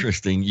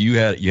 interesting. You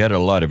had a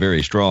lot of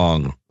very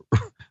strong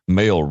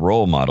male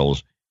role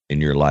models in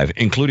your life,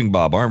 including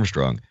Bob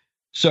Armstrong.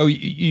 So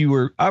you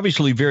were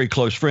obviously very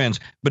close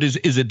friends, but is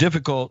it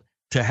difficult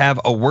to have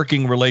a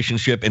working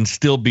relationship and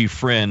still be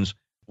friends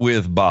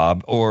with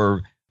Bob,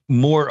 or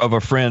more of a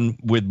friend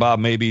with Bob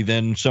maybe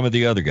than some of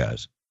the other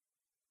guys?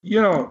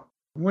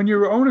 When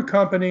you own a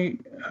company,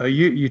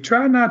 you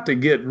try not to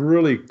get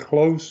really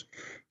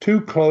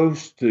too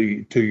close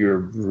to your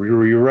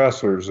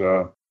wrestlers.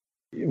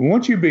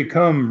 Once you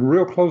become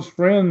real close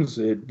friends,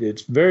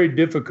 it's very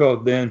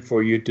difficult then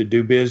for you to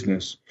do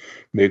business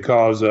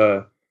because,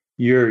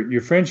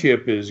 your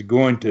friendship is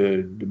going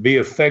to be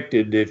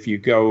affected if you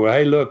go,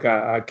 hey, look,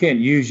 I can't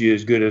use you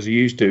as good as I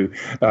used to.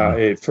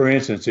 For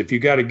instance, if you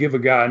got to give a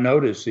guy a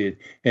notice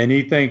and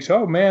he thinks,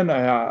 oh, man,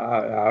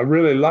 I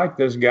really like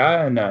this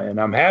guy and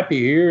I'm happy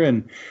here.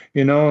 And,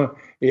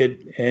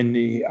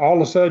 all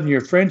of a sudden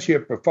your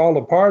friendship will fall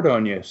apart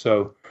on you.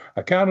 So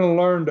I kind of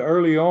learned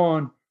early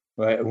on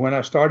when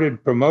I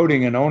started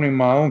promoting and owning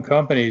my own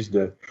companies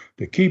to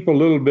keep a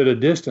little bit of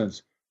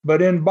distance.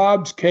 But in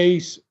Bob's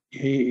case,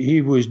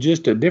 he was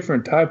just a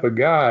different type of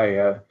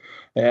guy.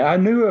 I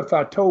knew if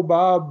I told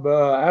Bob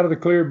out of the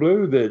clear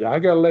blue that I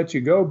got to let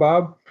you go,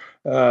 Bob,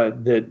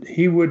 that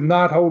he would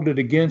not hold it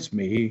against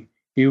me.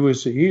 He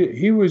was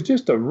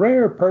just a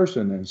rare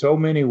person in so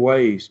many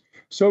ways,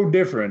 so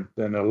different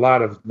than a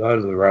lot of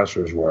the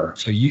wrestlers were.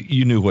 So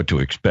you knew what to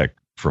expect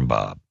from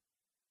Bob.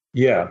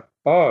 Yeah.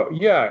 Oh,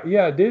 yeah.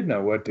 I did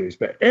know what to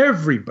expect.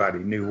 Everybody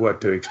knew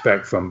what to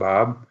expect from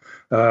Bob.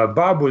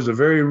 Bob was a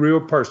very real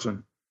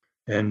person.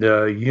 And,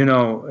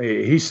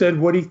 he said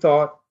what he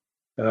thought.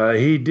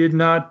 He didn't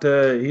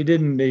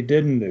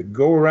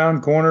go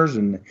around corners,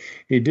 and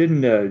he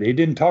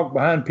didn't talk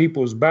behind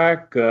people's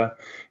back.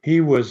 He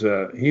was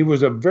a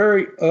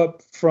very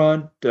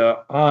upfront,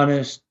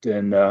 honest,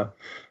 and a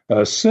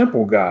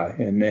simple guy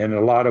in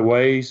a lot of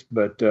ways,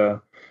 but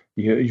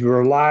you're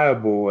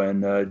reliable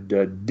and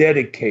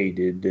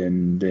dedicated,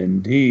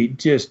 and he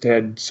just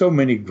had so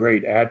many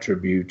great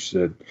attributes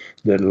that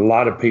a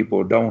lot of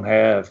people don't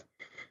have.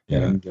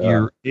 Yeah, and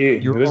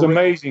it was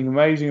amazing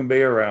to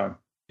be around.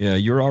 Yeah,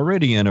 you're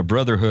already in a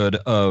brotherhood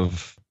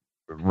of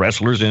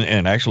wrestlers,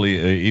 and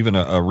actually even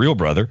a real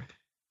brother.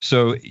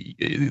 So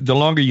the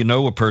longer you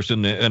know a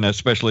person, and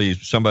especially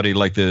somebody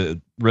like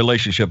the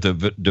relationship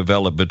that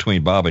developed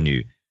between Bob and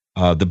you,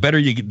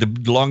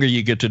 the longer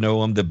you get to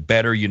know them, the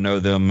better you know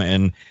them,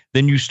 and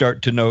then you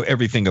start to know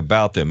everything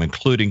about them,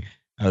 including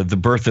the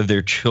birth of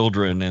their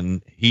children,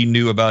 and he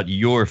knew about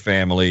your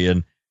family,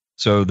 and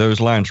so those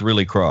lines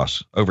really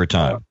cross over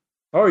time.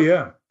 Oh,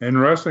 yeah. In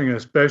wrestling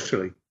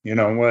especially,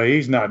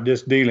 he's not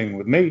just dealing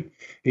with me.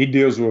 He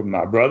deals with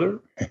my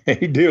brother.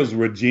 He deals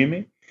with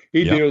Jimmy.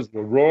 He deals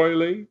with Roy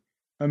Lee.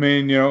 I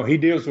mean, he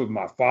deals with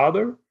my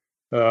father.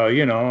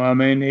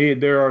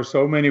 There are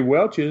so many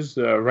Welches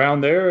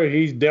around there.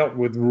 He's dealt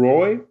with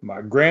Roy,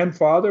 my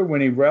grandfather,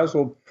 when he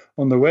wrestled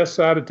on the west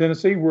side of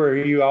Tennessee, where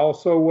he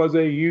also was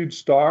a huge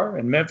star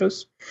in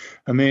Memphis.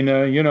 I mean,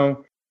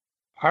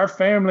 our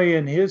family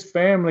and his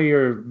family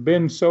have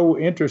been so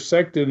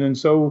intersected and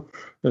so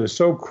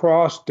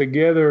crossed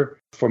together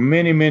for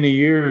many, many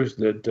years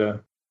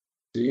that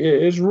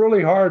it's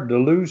really hard to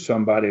lose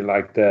somebody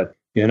like that.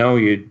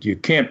 You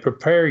can't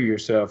prepare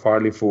yourself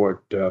hardly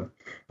for it.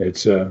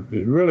 It's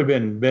really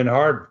been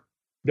hard,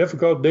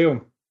 difficult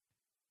deal.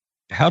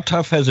 How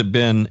tough has it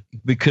been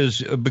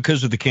because of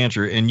the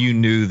cancer, and you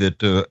knew that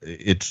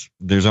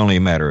there's only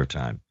a matter of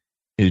time?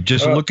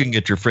 Just looking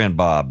at your friend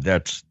Bob,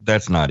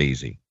 that's not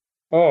easy.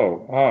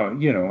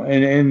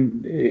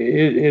 And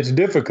it's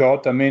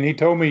difficult. I mean, he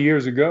told me 2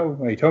 years ago,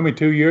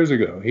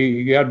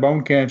 he got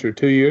bone cancer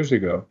 2 years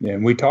ago,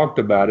 and we talked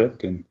about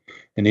it, and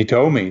he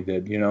told me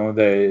that,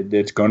 that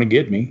it's going to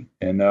get me.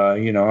 And,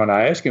 and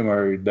I asked him,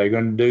 are they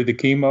going to do the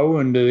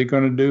chemo, and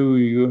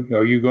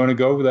are you going to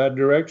go that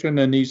direction?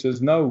 And he says,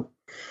 no.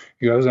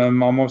 He goes,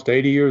 I'm almost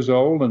 80 years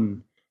old,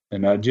 and I'm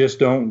not just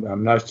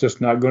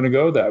not going to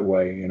go that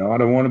way. I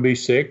don't want to be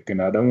sick,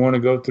 and I don't want to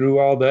go through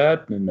all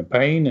that and the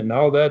pain and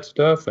all that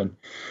stuff. And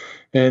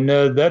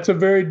that's a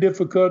very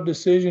difficult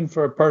decision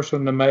for a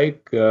person to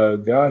make. I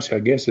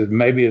guess it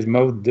maybe is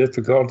most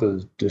difficult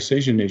a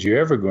decision as you're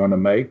ever going to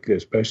make,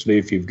 especially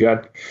if you've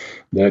got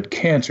that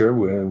cancer,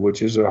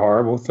 which is a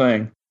horrible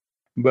thing.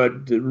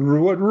 But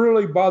what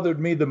really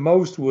bothered me the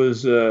most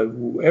was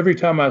every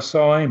time I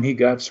saw him, he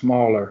got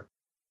smaller.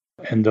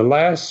 And the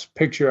last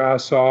picture I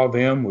saw of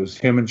him was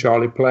him and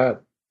Charlie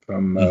Platt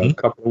from a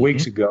couple of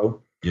weeks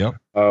ago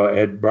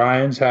at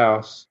Brian's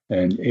house.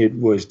 And it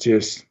was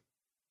just,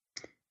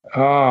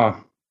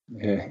 Ron,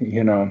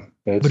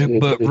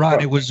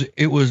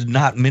 it was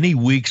not many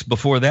weeks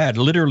before that,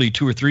 literally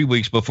 2 or 3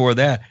 weeks before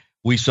that,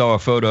 we saw a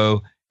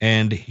photo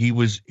and he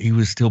was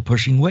still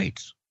pushing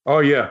weights. Oh,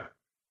 yeah.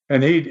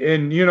 And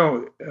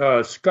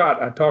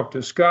Scott, I talked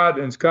to Scott,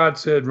 and Scott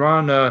said,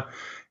 Ron,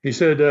 he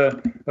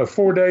said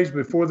 4 days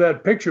before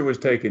that picture was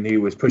taken, he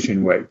was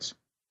pushing weights.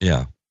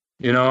 Yeah.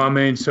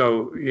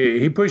 So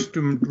he pushed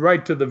him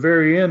right to the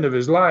very end of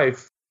his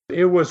life.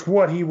 It was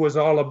what he was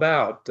all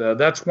about.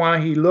 That's why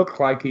he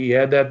looked like he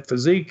had that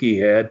physique he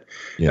had.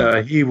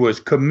 Yeah. He was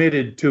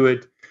committed to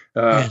it,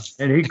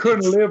 and he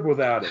couldn't live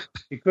without it.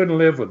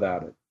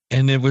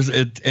 And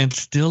and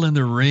still in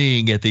the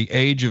ring at the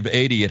age of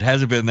 80. It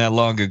hasn't been that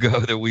long ago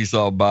that we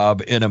saw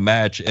Bob in a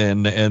match,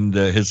 and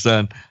his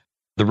son,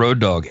 the Road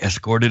Dogg,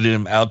 escorted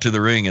him out to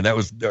the ring, and that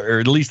was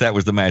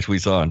the match we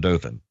saw in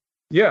Dothan.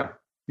 Yeah.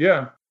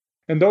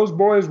 And those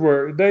boys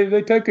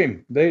they took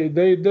him.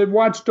 They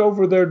watched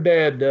over their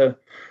dad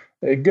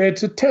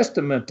it's a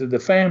testament to the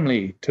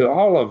family, to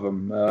all of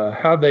them,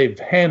 how they've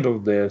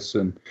handled this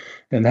and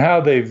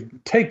how they've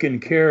taken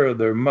care of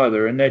their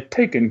mother and they've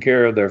taken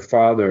care of their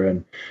father.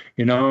 And,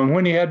 and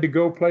when he had to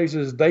go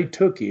places, they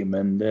took him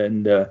and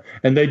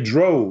they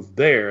drove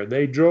there.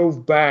 They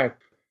drove back.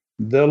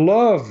 The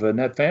love in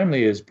that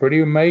family is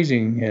pretty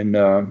amazing.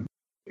 And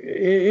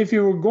if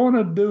you were going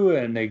to do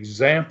an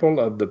example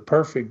of the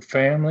perfect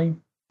family,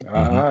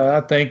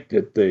 I think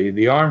that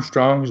the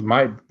Armstrongs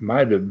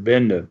might have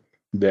been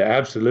the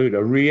absolute.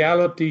 A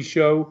reality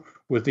show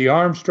with the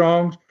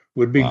Armstrongs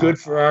would be good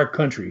for our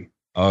country.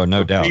 Oh,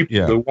 no doubt.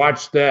 People to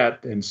watch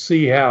that and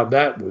see how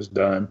that was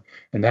done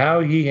and how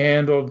he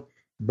handled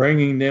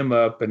bringing them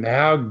up and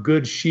how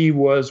good she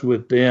was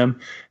with them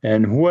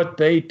and what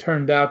they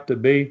turned out to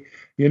be.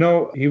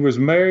 He was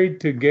married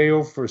to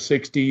Gail for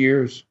 60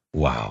 years.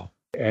 Wow.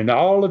 And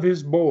all of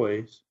his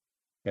boys,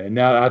 and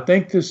now I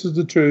think this is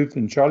the truth,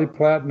 and Charlie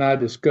Platt and I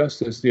discussed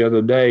this the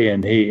other day,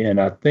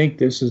 and I think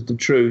this is the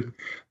truth,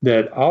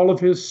 that all of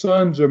his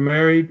sons are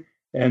married,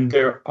 and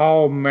they're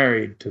all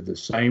married to the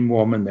same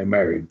woman they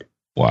married.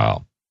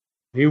 Wow.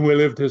 He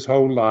lived his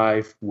whole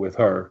life with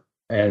her,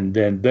 and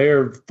then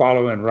they're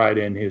following right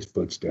in his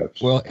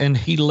footsteps. Well, and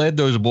he led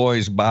those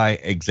boys by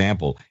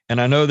example. And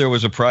I know there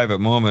was a private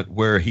moment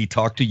where he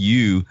talked to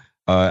you,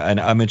 and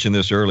I mentioned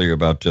this earlier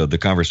about the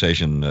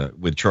conversation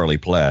with Charlie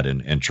Platt,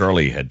 and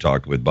Charlie had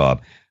talked with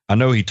Bob. I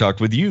know he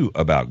talked with you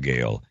about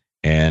Gail,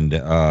 and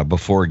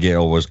before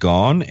Gail was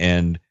gone,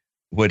 and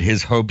what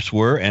his hopes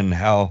were, and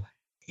how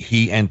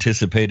he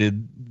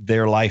anticipated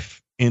their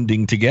life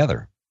ending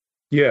together.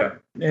 Yeah,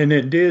 and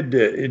it did.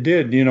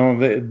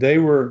 They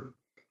were.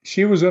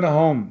 She was in a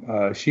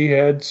home. She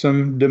had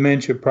some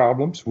dementia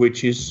problems,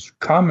 which is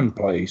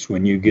commonplace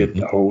when you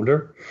get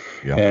older.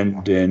 Yeah.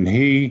 And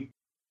he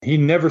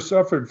never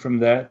suffered from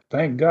that.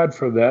 Thank God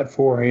for that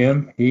for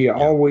him. He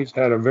always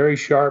had a very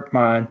sharp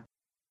mind.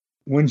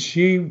 When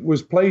she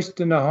was placed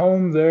in a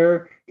home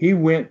there, he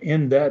went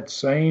in that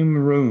same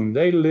room.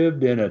 They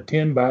lived in a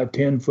 10 by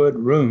 10 foot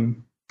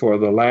room for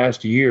the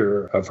last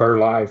year of her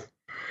life.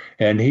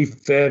 And he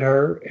fed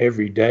her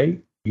every day.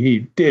 He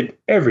did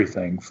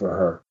everything for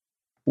her.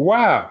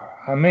 Wow.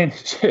 I mean,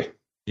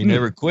 he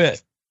never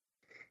quit.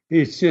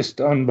 It's just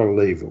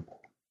unbelievable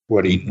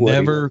what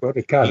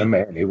a kind of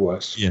man he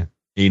was. Yeah.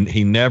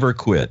 He never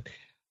quit.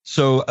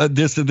 So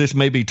this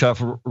may be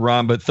tough,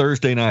 Ron, but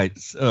Thursday night,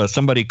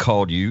 somebody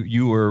called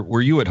you.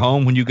 Were you at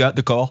home when you got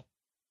the call?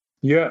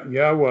 Yeah,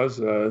 I was.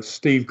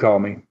 Steve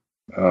called me.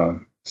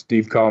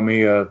 Steve called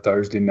me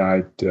Thursday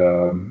night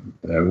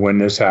when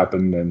this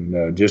happened,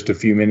 and just a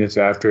few minutes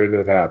after it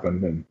had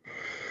happened, and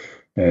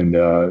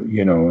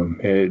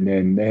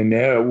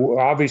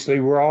obviously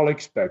we're all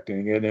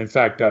expecting it. In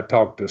fact, I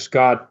talked to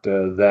Scott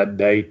that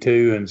day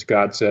too, and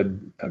Scott said,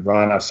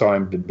 "Ron, I saw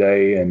him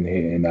today,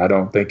 and I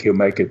don't think he'll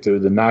make it through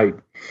the night."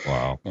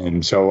 Wow!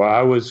 And so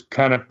I was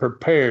kind of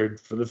prepared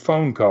for the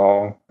phone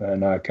call,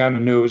 and I kind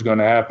of knew it was going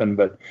to happen,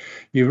 but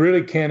you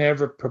really can't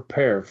ever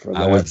prepare for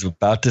that. I was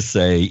about to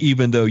say,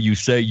 even though you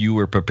say you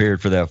were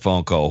prepared for that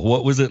phone call,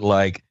 what was it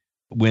like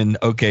when,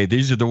 okay,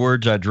 these are the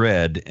words I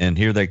dread, and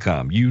here they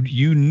come?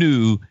 You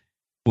knew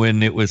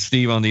when it was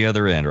Steve on the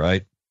other end,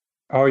 right?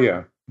 Oh,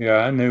 yeah. Yeah,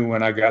 I knew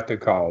when I got the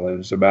call. It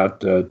was about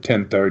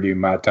 10:30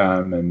 my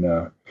time, and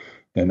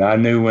I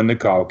knew when the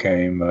call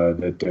came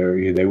that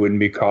they wouldn't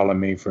be calling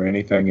me for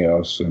anything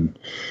else. And,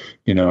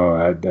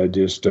 I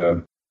just,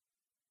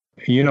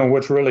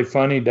 what's really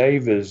funny,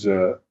 Dave, is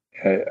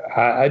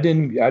I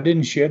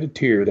didn't shed a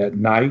tear that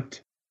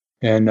night.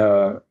 And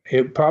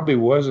it probably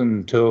wasn't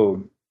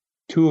until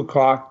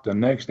 2:00 the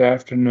next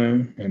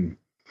afternoon.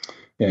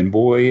 And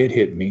boy, it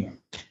hit me,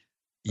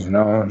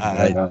 Ron,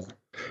 I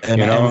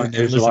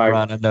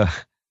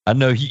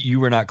know you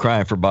were not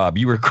crying for Bob.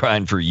 You were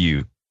crying for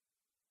you.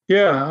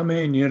 Yeah, I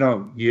mean, you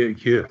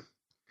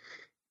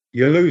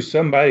lose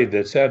somebody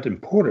that's that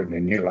important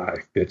in your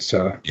life. It's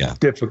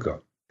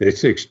difficult.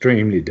 It's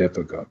extremely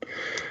difficult,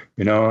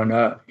 and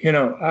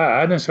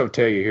I just will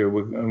tell you here.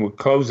 We'll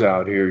close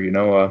out here.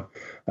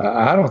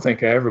 I don't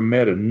think I ever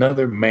met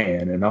another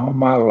man in all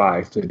my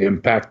life that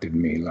impacted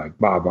me like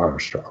Bob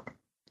Armstrong.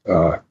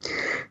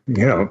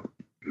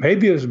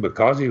 Maybe it was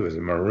because he was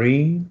a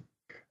Marine.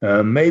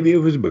 Maybe it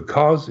was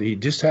because he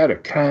just had a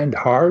kind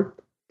heart.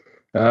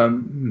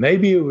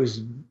 Maybe it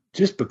was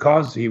just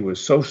because he was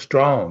so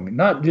strong,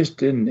 not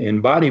just in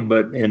body,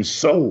 but in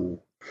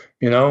soul,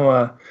 he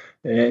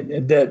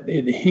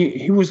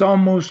was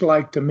almost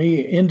like, to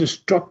me,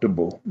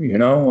 indestructible,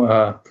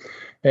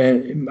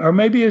 or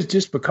maybe it's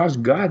just because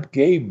God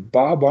gave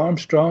Bob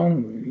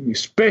Armstrong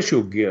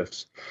special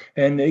gifts,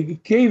 and they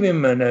gave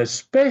him an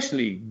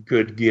especially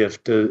good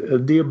gift,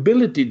 the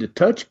ability to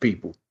touch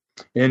people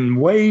in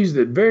ways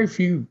that very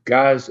few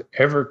guys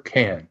ever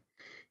can.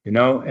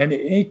 And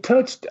he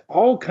touched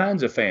all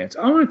kinds of fans.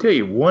 I want to tell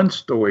you one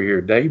story here,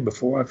 Dave,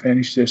 before I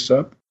finish this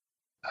up.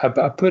 I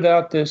put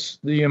out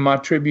my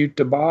tribute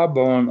to Bob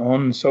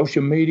on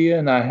social media,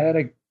 and I had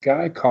a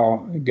guy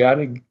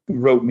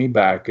wrote me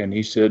back, and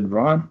he said,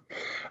 "Ron,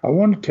 I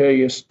want to tell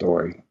you a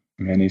story."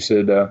 And he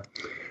said,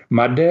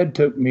 my dad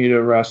took me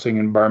to wrestling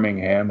in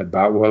Birmingham at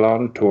Boutwell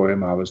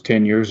Auditorium. I was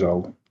 10 years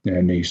old.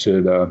 And he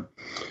said,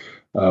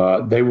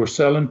 they were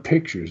selling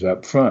pictures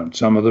up front.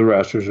 Some of the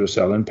wrestlers were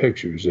selling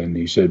pictures. And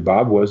he said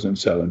Bob wasn't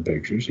selling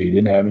pictures. He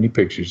didn't have any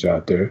pictures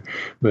out there.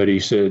 But he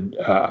said,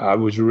 I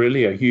was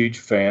really a huge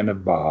fan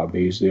of Bob.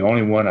 He's the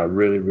only one I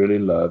really, really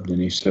loved.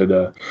 And he said,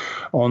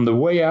 on the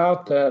way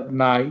out that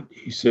night,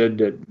 he said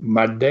that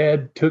my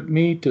dad took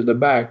me to the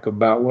back of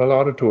Boutwell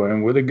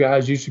Auditorium where the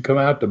guys used to come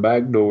out the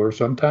back door.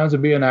 Sometimes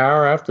it'd be an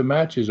hour after the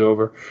match is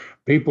over.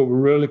 People were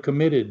really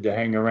committed to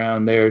hang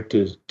around there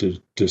to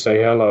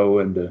say hello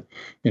and to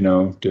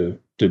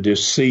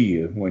just see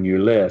you when you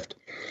left.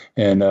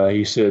 And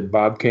he said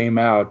Bob came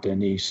out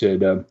and he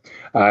said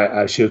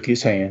I shook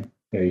his hand.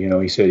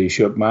 He said he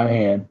shook my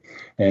hand,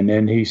 and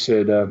then he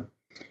said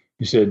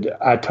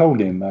I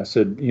told him, I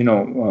said,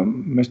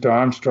 Mr.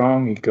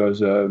 Armstrong, he goes,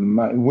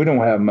 we don't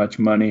have much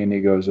money, and he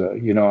goes,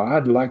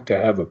 I'd like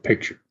to have a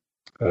picture.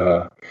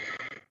 Do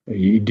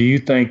you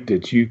think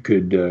that you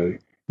could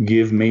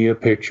give me a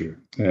picture?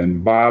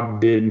 And Bob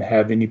didn't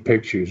have any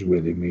pictures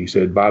with him. He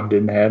said Bob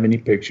didn't have any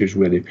pictures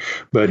with him,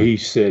 but he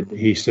said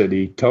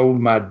he told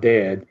my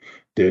dad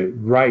to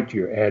write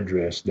your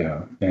address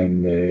down,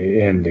 and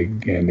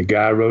the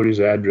guy wrote his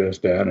address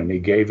down, and he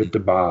gave it to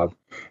Bob,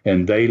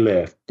 and they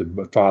left,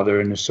 the father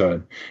and the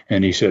son.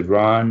 And he said,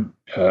 Ron,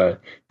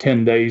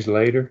 10 days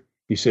later,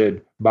 he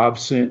said Bob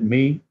sent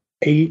me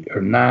 8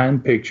 or 9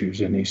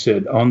 pictures, and he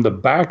said on the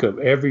back of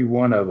every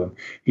one of them,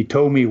 he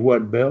told me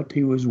what belt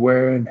he was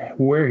wearing,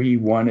 where he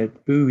won it,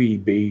 who he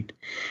beat.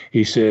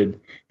 He said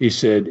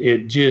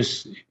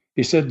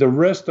the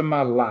rest of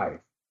my life,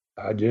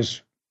 I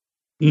just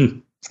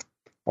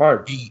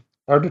hard to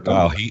talk.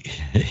 Wow,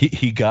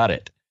 he got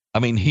it. I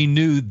mean, he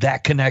knew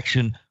that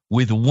connection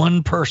with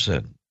one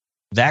person.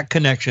 That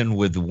connection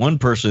with one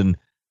person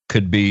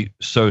could be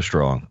so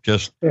strong.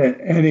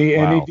 And he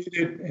did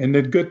it. And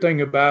the good thing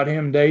about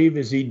him, Dave,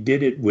 is he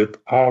did it with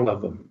all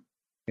of them.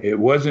 It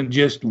wasn't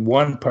just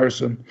one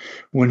person.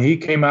 When he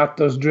came out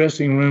those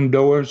dressing room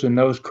doors and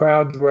those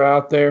crowds were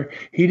out there,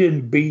 he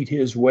didn't beat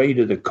his way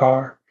to the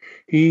car.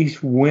 He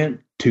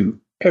went to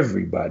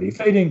everybody. If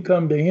they didn't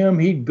come to him,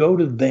 he'd go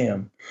to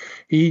them.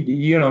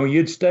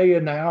 You'd stay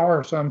an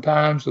hour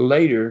sometimes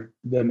later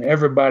than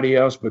everybody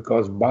else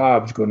because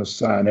Bob's going to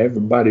sign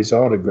everybody's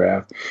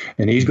autograph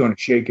and he's going to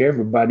shake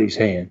everybody's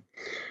hand.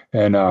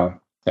 And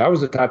that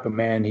was the type of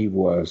man he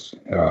was.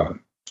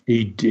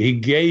 He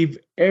gave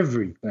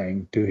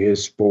everything to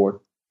his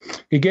sport.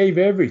 He gave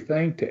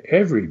everything to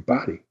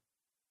everybody.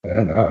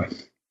 And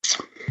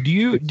Do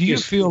you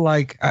feel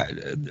like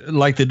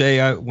the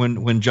day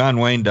when John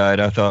Wayne died,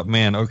 I thought,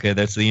 man, okay,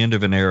 that's the end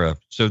of an era.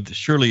 So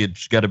surely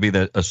it's got to be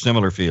a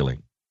similar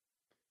feeling.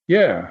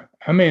 Yeah.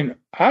 I mean,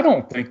 I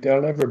don't think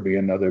there'll ever be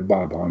another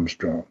Bob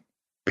Armstrong,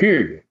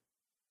 period.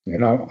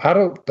 I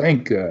don't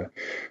think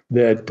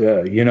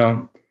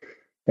that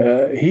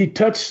he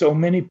touched so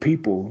many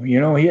people.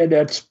 He had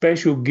that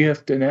special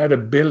gift and that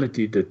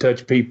ability to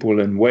touch people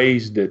in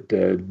ways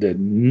that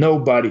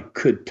nobody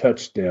could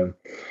touch them.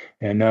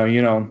 And,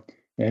 and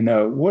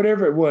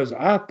whatever it was,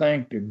 I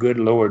thank the good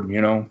Lord,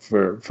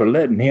 for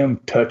letting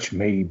him touch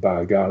me,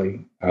 by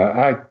golly.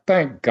 I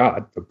thank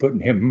God for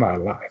putting him in my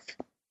life.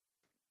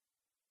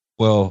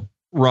 Well,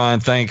 Ron,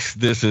 thanks.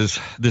 This has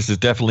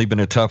definitely been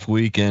a tough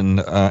week,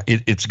 and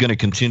it's going to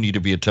continue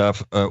to be a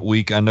tough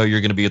week. I know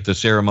you're going to be at the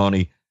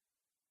ceremony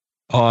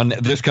on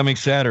this coming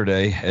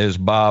Saturday as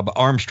Bob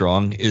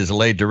Armstrong is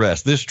laid to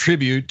rest. This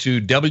tribute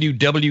to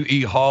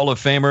WWE Hall of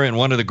Famer and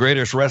one of the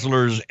greatest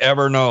wrestlers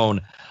ever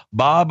known,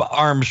 Bob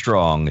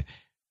Armstrong.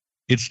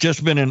 It's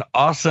just been an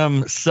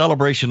awesome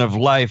celebration of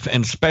life,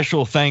 and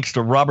special thanks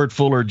to Robert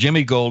Fuller,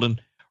 Jimmy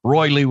Golden,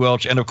 Roy Lee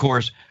Welch, and of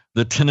course,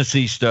 the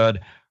Tennessee stud,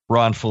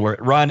 Ron Fuller.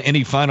 Ron,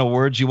 any final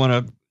words you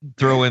want to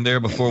throw in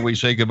there before we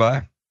say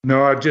goodbye?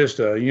 No, I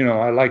just,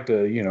 I'd like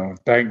to,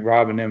 thank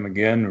Rob and them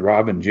again,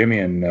 Rob and Jimmy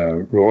and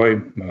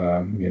Roy.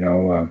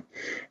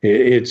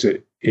 It's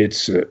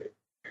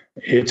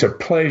a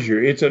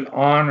pleasure. It's an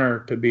honor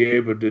to be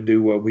able to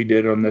do what we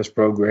did on this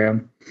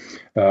program.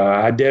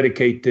 I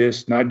dedicate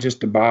this not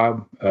just to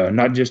Bob,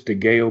 not just to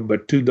Gail,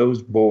 but to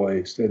those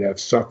boys that have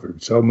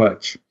suffered so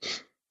much.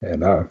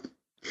 And I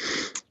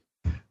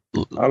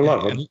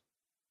love them.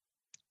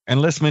 And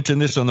let's mention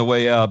this on the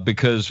way out,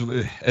 because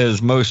as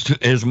most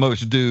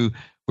do,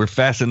 we're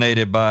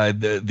fascinated by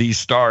these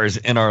stars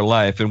in our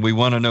life, and we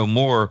want to know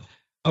more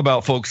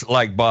about folks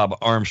like Bob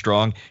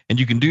Armstrong. And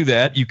you can do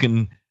that. You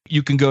can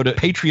go to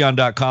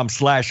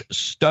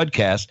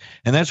patreon.com/studcast,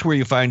 and that's where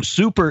you find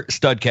Super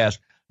Studcast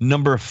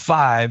number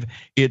 5.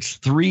 It's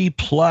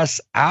 3+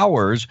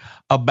 hours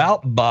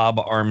about Bob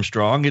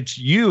Armstrong. It's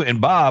you and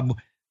Bob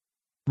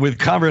with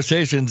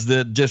conversations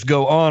that just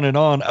go on and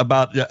on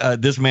about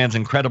this man's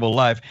incredible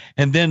life.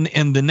 And then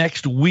in the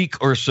next week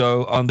or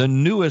so on the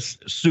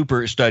newest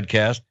Super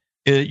Studcast,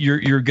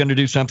 you're going to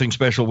do something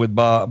special with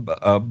Bob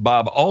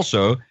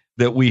also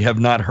that we have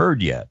not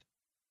heard yet.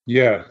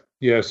 Yeah.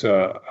 Yes,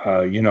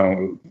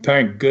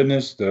 thank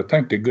goodness,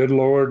 thank the good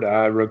Lord,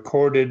 I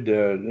recorded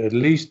at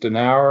least an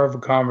hour of a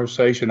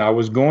conversation.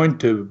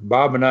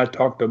 Bob and I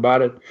talked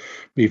about it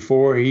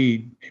before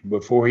he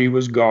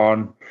was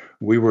gone.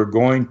 We were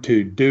going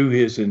to do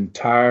his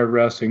entire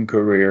wrestling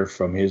career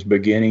from his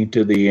beginning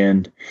to the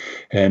end.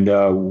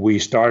 And we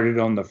started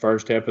on the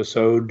first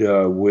episode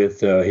with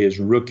his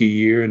rookie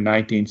year in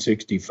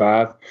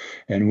 1965,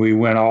 and we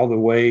went all the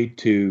way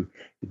to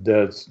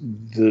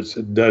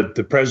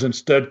the present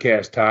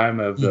Studcast time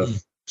of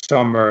the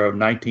summer of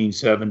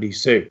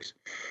 1976.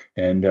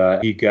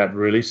 And he got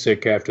really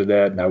sick after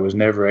that, and I was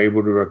never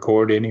able to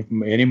record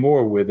any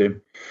more with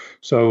him.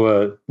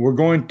 So we're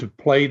going to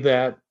play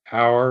that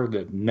hour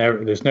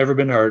that's never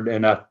been heard,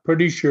 and I'm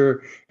pretty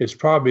sure it's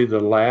probably the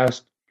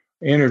last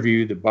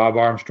interview that Bob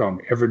Armstrong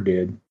ever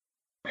did.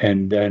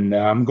 And then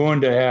I'm going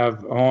to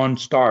have on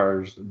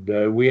stars.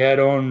 We had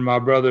on my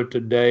brother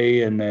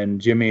today, and then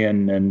Jimmy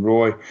and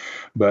Roy.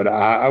 But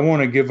I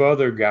want to give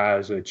other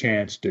guys a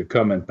chance to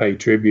come and pay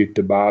tribute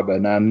to Bob.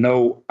 And I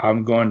know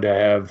I'll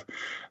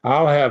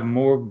have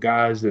more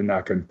guys than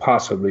I can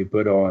possibly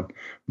put on.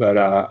 But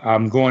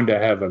I'm going to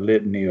have a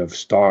litany of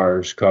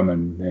stars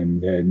coming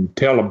and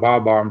tell a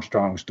Bob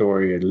Armstrong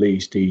story, at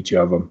least each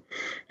of them.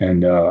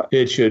 And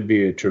it should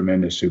be a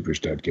tremendous Super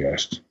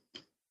Studcast.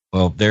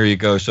 Well, there you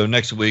go. So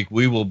next week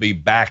we will be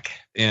back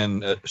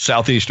in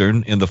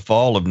Southeastern in the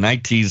fall of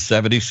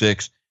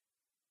 1976,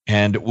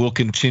 and we'll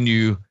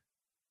continue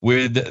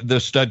with the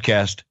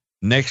Studcast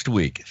next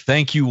week.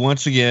 Thank you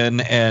once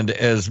again. And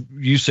as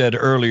you said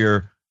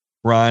earlier,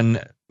 Ron,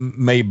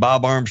 may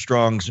Bob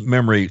Armstrong's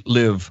memory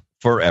live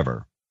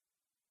forever.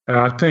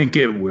 I think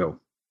it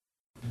will.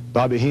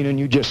 Bobby Heenan,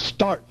 you're just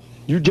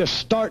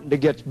starting to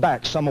get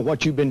back some of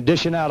what you've been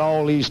dishing out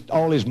all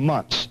these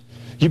months.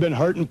 You've been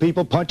hurting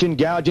people, punching,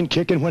 gouging,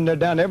 kicking when they're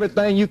down,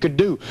 everything you could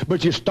do,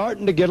 but you're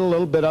starting to get a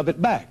little bit of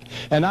it back.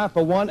 And I,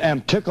 for one,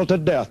 am tickled to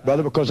death,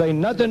 brother, because ain't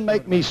nothing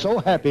make me so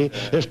happy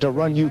as to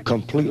run you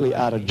completely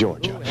out of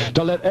Georgia.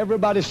 To let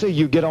everybody see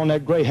you get on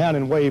that Greyhound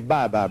and wave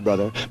bye-bye,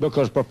 brother,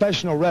 because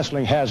professional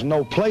wrestling has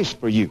no place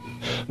for you,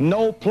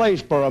 no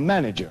place for a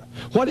manager.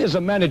 What is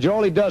a manager?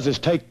 All he does is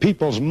take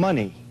people's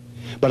money.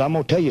 But I'm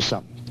going to tell you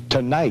something.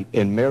 Tonight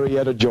in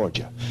Marietta,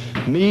 Georgia,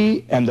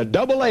 me and the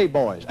AA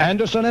boys,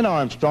 Anderson and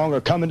Armstrong,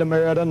 are coming to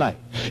Marietta tonight.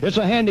 It's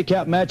a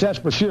handicap match, that's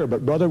for sure,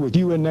 but brother, with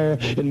you in there,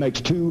 it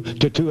makes 2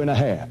 to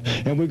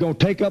 2.5. And we're going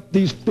to take up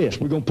these fists.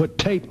 We're going to put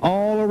tape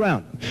all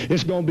around them.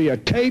 It's going to be a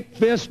tape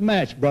fist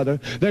match, brother.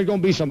 There's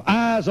going to be some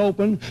eyes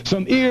open,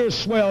 some ears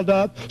swelled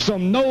up,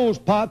 some nose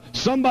popped.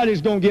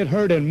 Somebody's going to get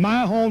hurt in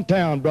my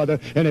hometown, brother.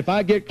 And if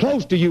I get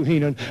close to you,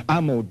 Heenan,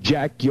 I'm going to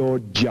jack your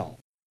jaw.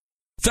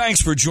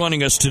 Thanks for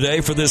joining us today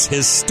for this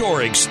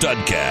historic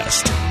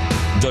Studcast.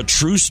 The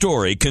true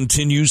story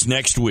continues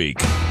next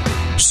week.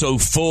 So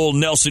full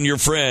Nelson your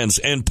friends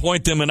and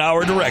point them in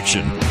our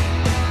direction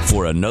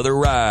for another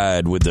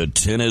ride with the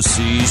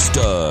Tennessee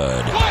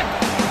Stud. 1,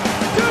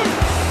 2,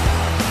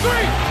 3.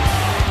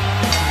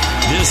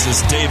 This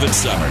is David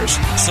Summers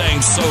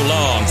saying so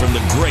long from the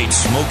Great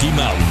Smoky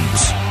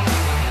Mountains.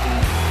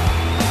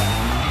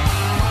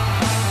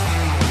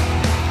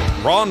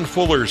 Ron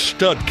Fuller's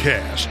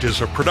Studcast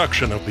is a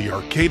production of the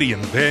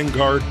Arcadian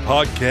Vanguard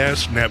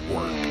Podcast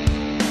Network.